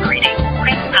end of your greeting,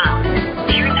 press pound.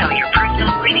 Here's how your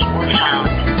personal greeting will sound.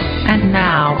 And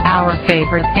now, our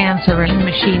favorite answering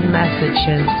machine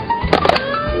messages.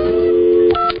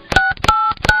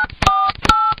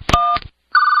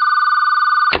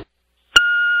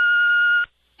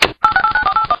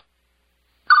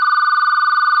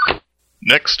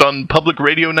 Next on Public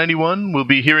Radio 91, we'll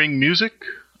be hearing music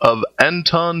of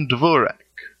Anton Dvorak.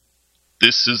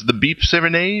 This is the Beep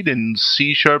Serenade in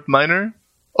C-sharp minor,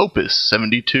 Opus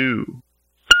 72.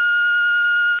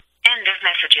 End of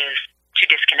messages. To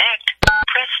disconnect,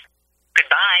 press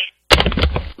goodbye.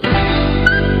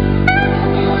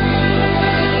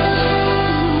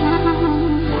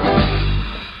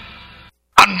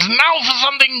 And now for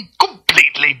something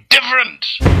completely different.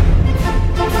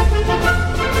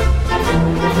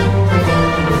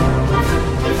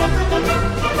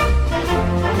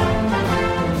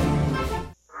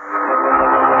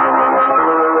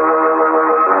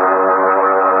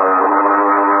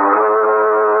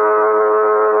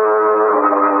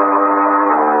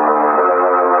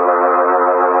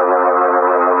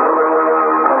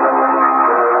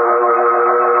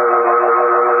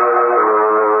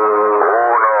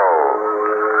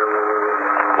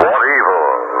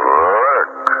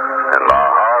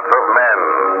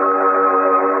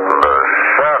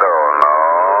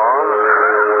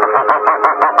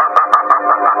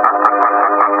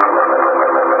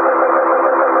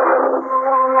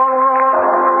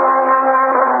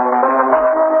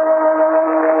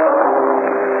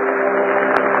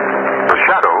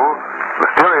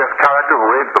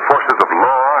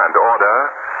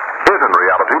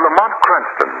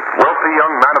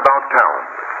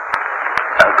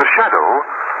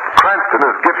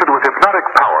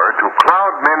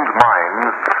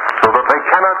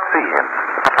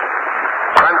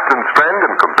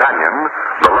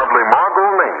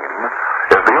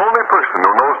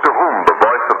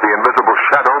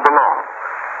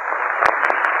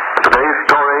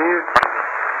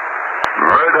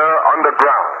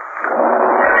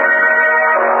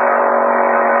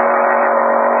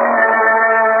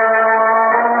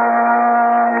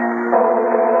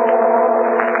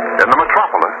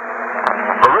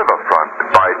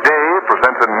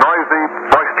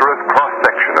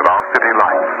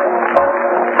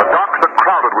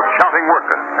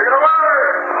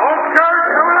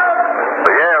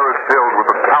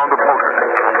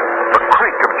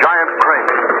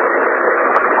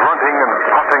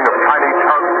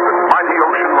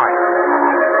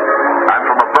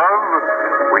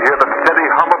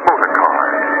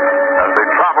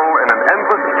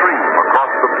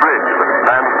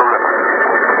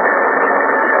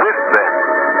 This, then,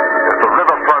 is the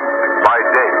riverfront by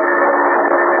day.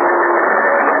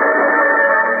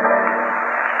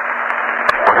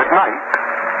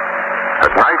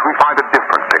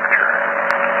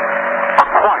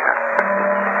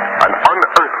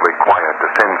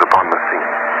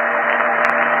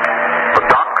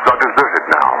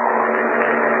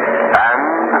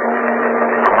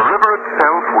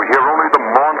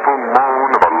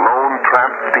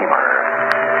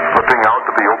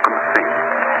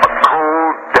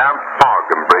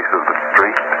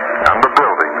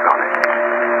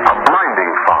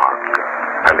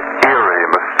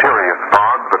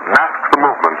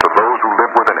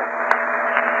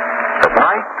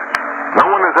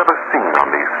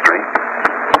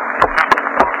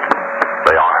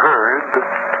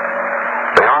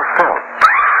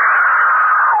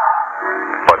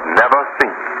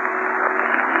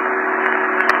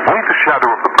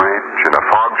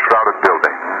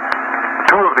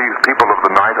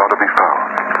 are to be found.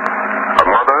 A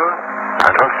mother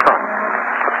and her son.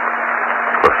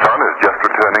 The son is just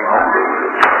returning home.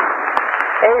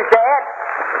 Who's that?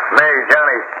 Me,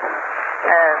 Johnny.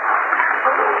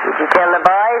 Did you tell the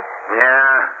boys?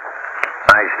 Yeah.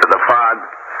 Thanks to the fog.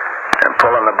 I'm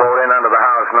pulling the boat in under the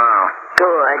house now.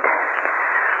 Good.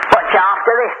 What you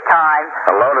after this time?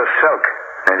 A load of silk.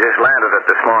 I just landed it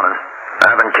this morning.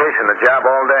 I've been casing the job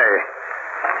all day.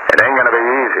 It ain't gonna be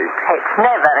easy. It's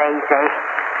never easy.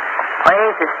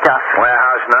 Where's the stuff?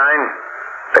 Warehouse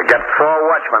 9. They got 4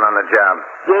 watchmen on the job.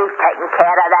 You've taken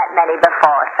care of that many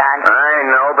before, son. I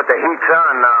know, but the heat's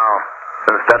on now.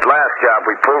 Since that last job,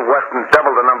 we proved Weston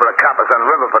doubled the number of coppers on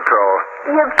river patrol.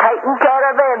 You've taken care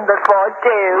of them before,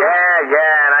 too.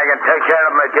 Yeah, and I can take care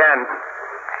of them again.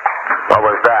 What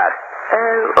was that?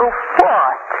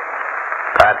 What?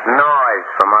 That noise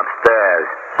from upstairs.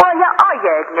 Why, I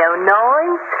heard no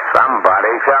noise.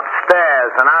 Somebody's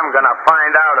upstairs, and I'm gonna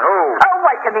find out who. Oh,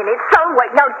 wait a minute, son.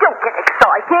 Wait, now, don't get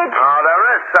excited. Oh, there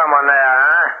is someone there,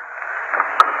 huh?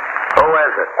 Who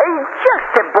is it?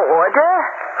 Just a boarder.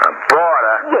 A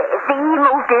boarder? Yes, he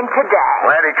moved in today.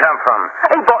 Where'd he come from?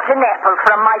 He bought an apple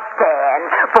from my stand.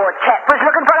 Poor chap was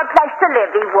looking for a place to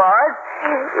live, he was.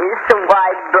 So I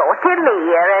brought him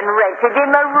here and rented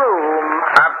him a room.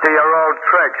 Up to your old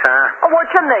tricks, huh? What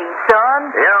you mean, son?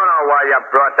 You don't know why you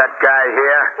brought that guy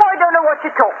here. Well, I don't know what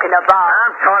you're talking about.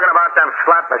 I'm talking about them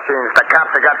slot machines the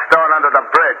cops have got stored under the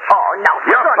bridge. Oh, no,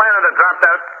 You're son. planning to drop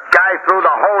that guy through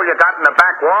the hole you got in the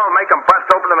back wall, make him bust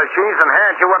open the machines and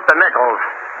hand you up the nickels.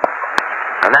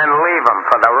 And then leave him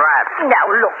for the rats. Now,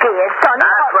 look here, son.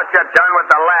 That's what you done with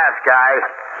the last guy.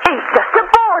 He's just a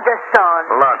boarder, son.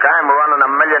 Look, I'm running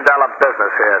 $1 million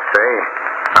business here, see?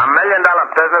 $1 million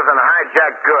business and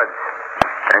hijack goods.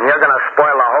 And you're gonna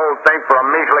spoil the whole thing for a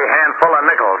measly handful of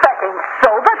nickels. That ain't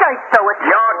so at all.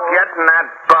 You're getting that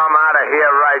bum out of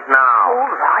here right now.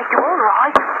 All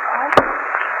right.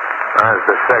 There's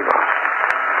the signal.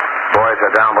 Boys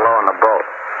are down below in the boat.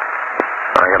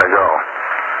 I gotta go.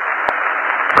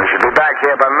 We should be back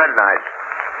here by midnight.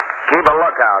 Keep a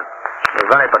lookout. If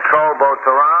there's any patrol boats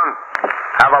around,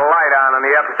 have a light on in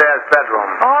the upstairs bedroom.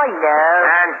 I know.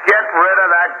 And get rid of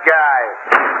that guy.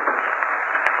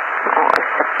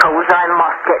 I suppose I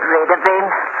must get rid of him.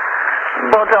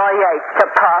 But I hate to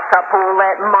pass up all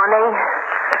that money.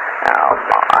 Oh,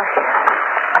 my.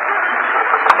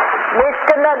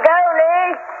 Mr.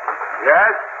 Magoni?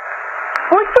 Yes?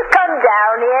 Would you come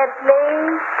down here,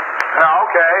 please?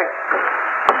 Okay.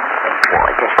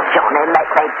 Boy, does Johnny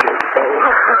make me dizzy.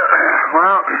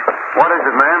 Well, what is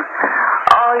it, ma'am?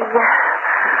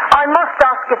 I must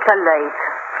ask you to leave.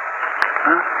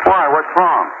 Huh? Why? What's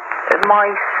wrong? My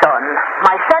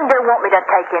son don't want me to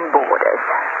take in boarders.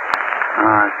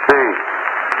 I see.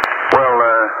 Well,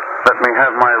 let me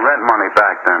have my rent money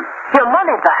back then. Your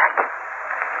money back?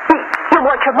 You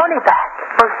want your money back?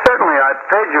 Well, certainly. I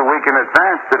paid you a week in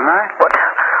advance, didn't I? What?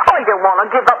 I don't want to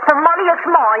give up the money. It's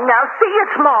mine now. See,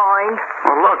 it's mine.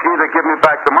 Well, look, either give me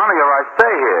back the money or I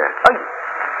stay here.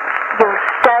 You'll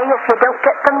stay if you don't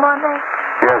get the money?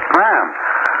 Yes, ma'am.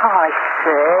 I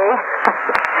see.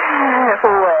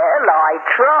 Well, I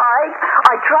tried.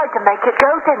 I tried to make you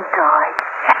go, didn't I?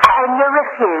 And you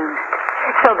refused.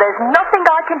 So there's nothing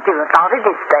I can do about it,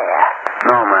 is there?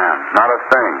 No, ma'am. Not a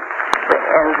thing.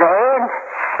 Well, then,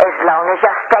 as long as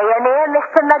you're staying here,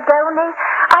 Mr. Magoni,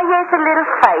 here's a little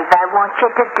favor I want you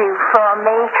to do for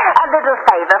me. A little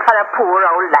favor for a poor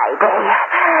old lady.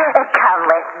 Come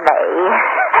with me.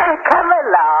 Come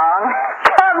along.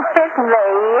 Come with me.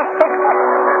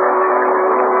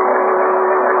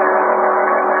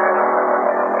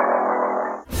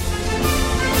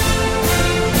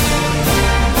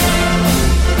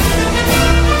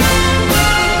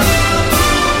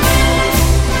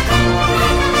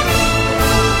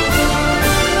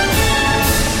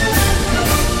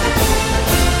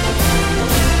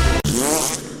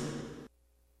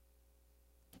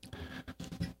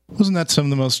 Wasn't that some of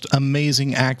the most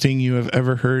amazing acting you have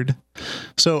ever heard?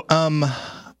 So,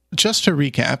 just to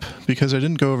recap, because I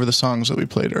didn't go over the songs that we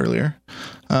played earlier,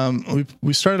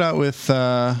 we started out with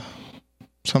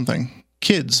something.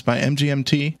 Kids by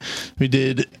MGMT. We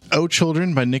did Oh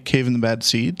Children by Nick Cave and the Bad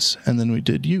Seeds, and then we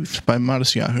did Youth by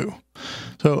Modest Yahoo.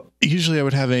 So usually I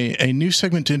would have a new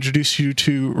segment to introduce you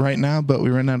to right now, but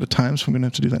we ran out of time, so I'm going to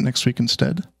have to do that next week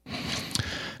instead.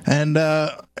 And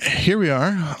here we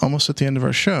are, almost at the end of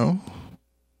our show.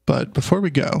 But before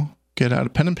we go, get out a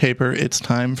pen and paper. It's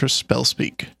time for Spell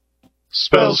Speak.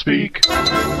 Spell Speak.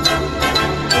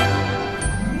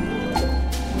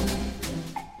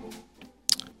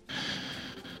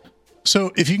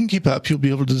 So if you can keep up, you'll be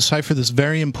able to decipher this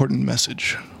very important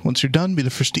message. Once you're done, be the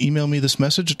first to email me this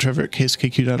message at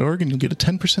trevor@kskq.org, and you'll get a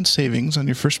 10% savings on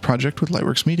your first project with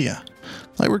Lightworks Media.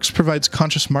 Lightworks provides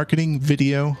conscious marketing,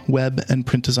 video, web, and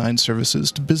print design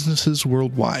services to businesses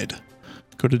worldwide.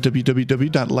 Go to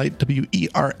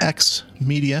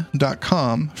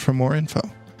www.lightwerxmedia.com for more info.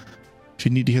 If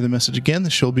you need to hear the message again, the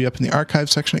show will be up in the archive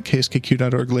section at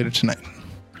kskq.org later tonight.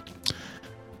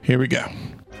 Here we go.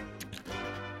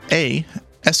 A.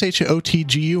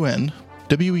 SHOTGUN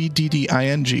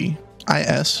WEDDING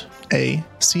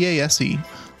ISACASE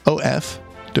OF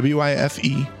WIFE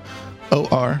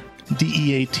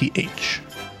ORDEATH.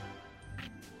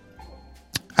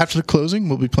 After the closing,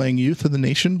 we'll be playing Youth of the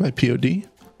Nation by POD.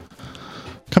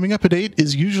 Coming up at 8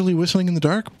 is Usually Whistling in the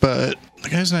Dark, but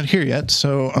the guy's not here yet,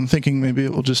 so I'm thinking maybe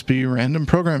it will just be random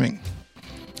programming.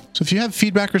 So if you have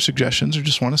feedback or suggestions or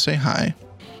just want to say hi,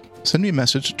 send me a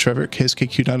message at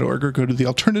trevor@kskq.org or go to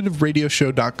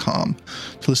thealternative.radioshow.com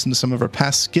to listen to some of our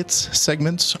past skits,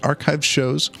 segments, archived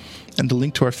shows, and the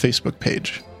link to our Facebook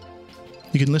page.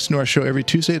 You can listen to our show every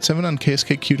Tuesday at 7 on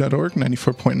kskq.org,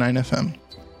 94.9 FM.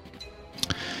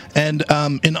 And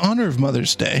in honor of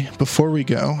Mother's Day, before we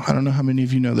go, I don't know how many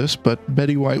of you know this, but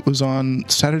Betty White was on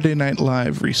Saturday Night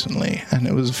Live recently, and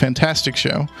it was a fantastic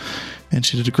show, and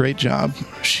she did a great job.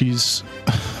 She's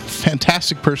a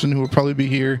fantastic person who will probably be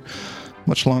here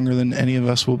much longer than any of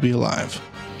us will be alive.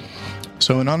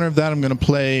 So in honor of that, I'm going to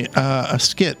play a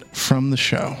skit from the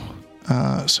show.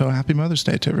 So happy Mother's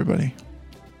Day to everybody.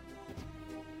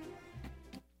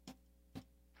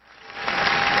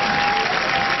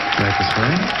 Like this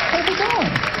way? Where you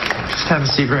going? Just have a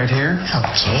seat right here.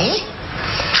 Okay.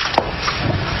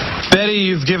 Betty,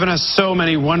 you've given us so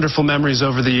many wonderful memories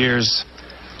over the years.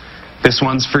 This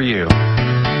one's for you.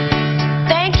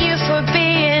 Thank you for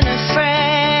being a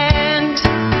friend.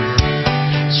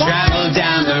 Travel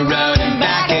down the road and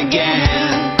back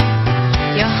again.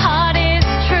 Your heart is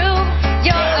true.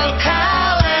 You're a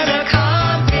cow and a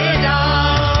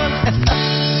confidant.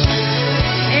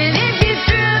 And if you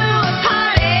threw a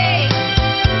party,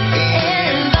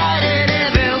 invited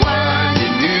everyone you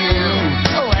knew.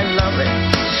 Oh, I love it.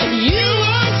 You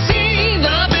would see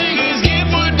the biggest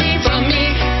gift would be from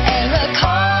me, and the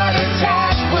card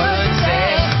attached would say,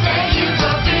 thank you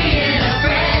for being a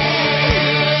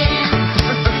friend.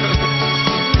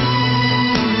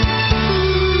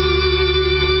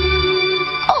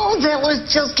 Oh, that was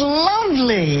just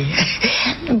lovely.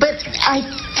 But I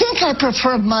think I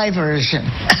prefer my version.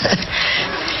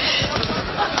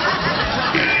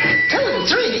 2,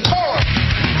 3, 4.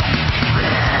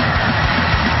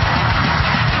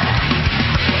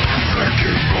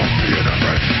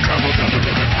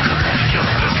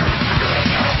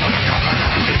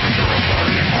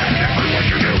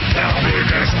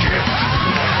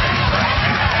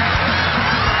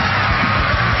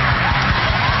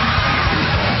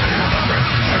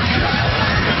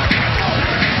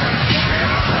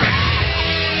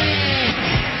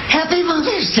 Happy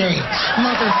Mother's Day,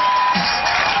 Mother.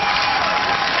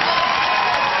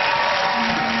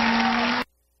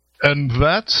 And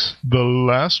that's the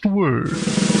last word.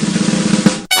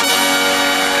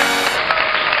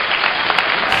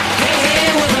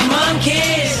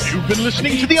 You've been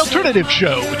listening to The Alternative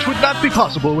Show, which would not be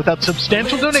possible without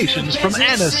substantial donations from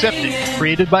Anna Septic,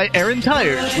 created by Aaron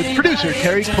Tyers, with producer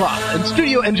Terry Klopp and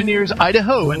studio engineers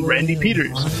Idaho and Randy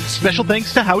Peters. Special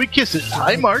thanks to Howie Kisses,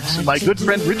 High Marks, my good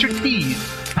friend Richard Keys,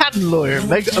 patent lawyer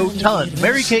Meg O'Tun,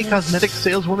 Mary Kay Cosmetics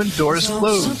saleswoman Doris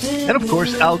Close, and of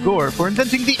course Al Gore for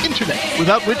inventing the internet,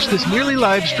 without which this nearly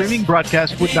live streaming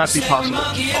broadcast would not be possible.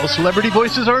 All celebrity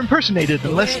voices are impersonated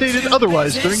unless stated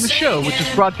otherwise during the show, which is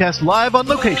broadcast live on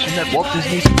location at Walt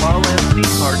Disney Tomorrowland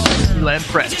Theme Park, Disneyland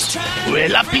France. Où est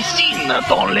la piscine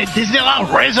dans les Disneyland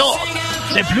Resort?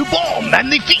 C'est plus bon,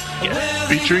 magnifique!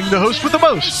 Featuring the host with the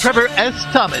most, Trevor S.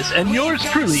 Thomas, and yours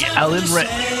truly, Alan Ray.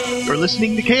 You're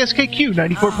listening to KSKQ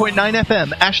 94.9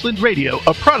 FM, Ashland Radio,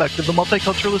 a product of the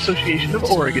Multicultural Association of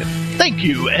Oregon. Thank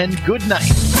you, and good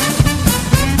night.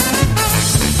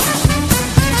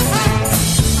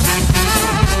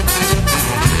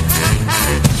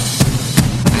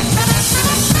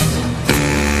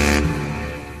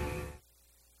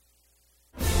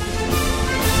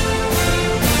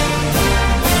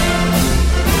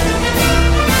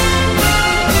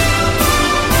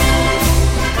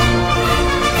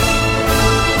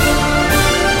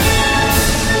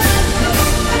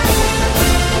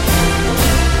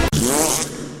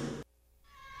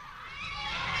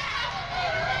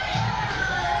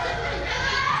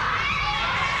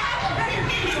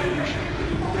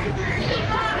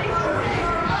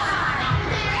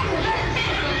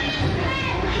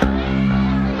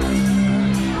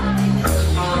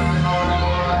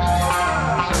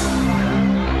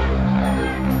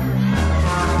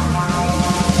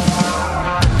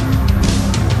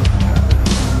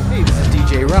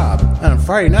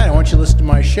 Friday night, I want you to listen to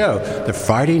my show, the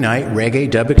Friday Night Reggae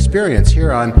Dub Experience,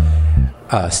 here on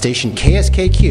station KSKQ.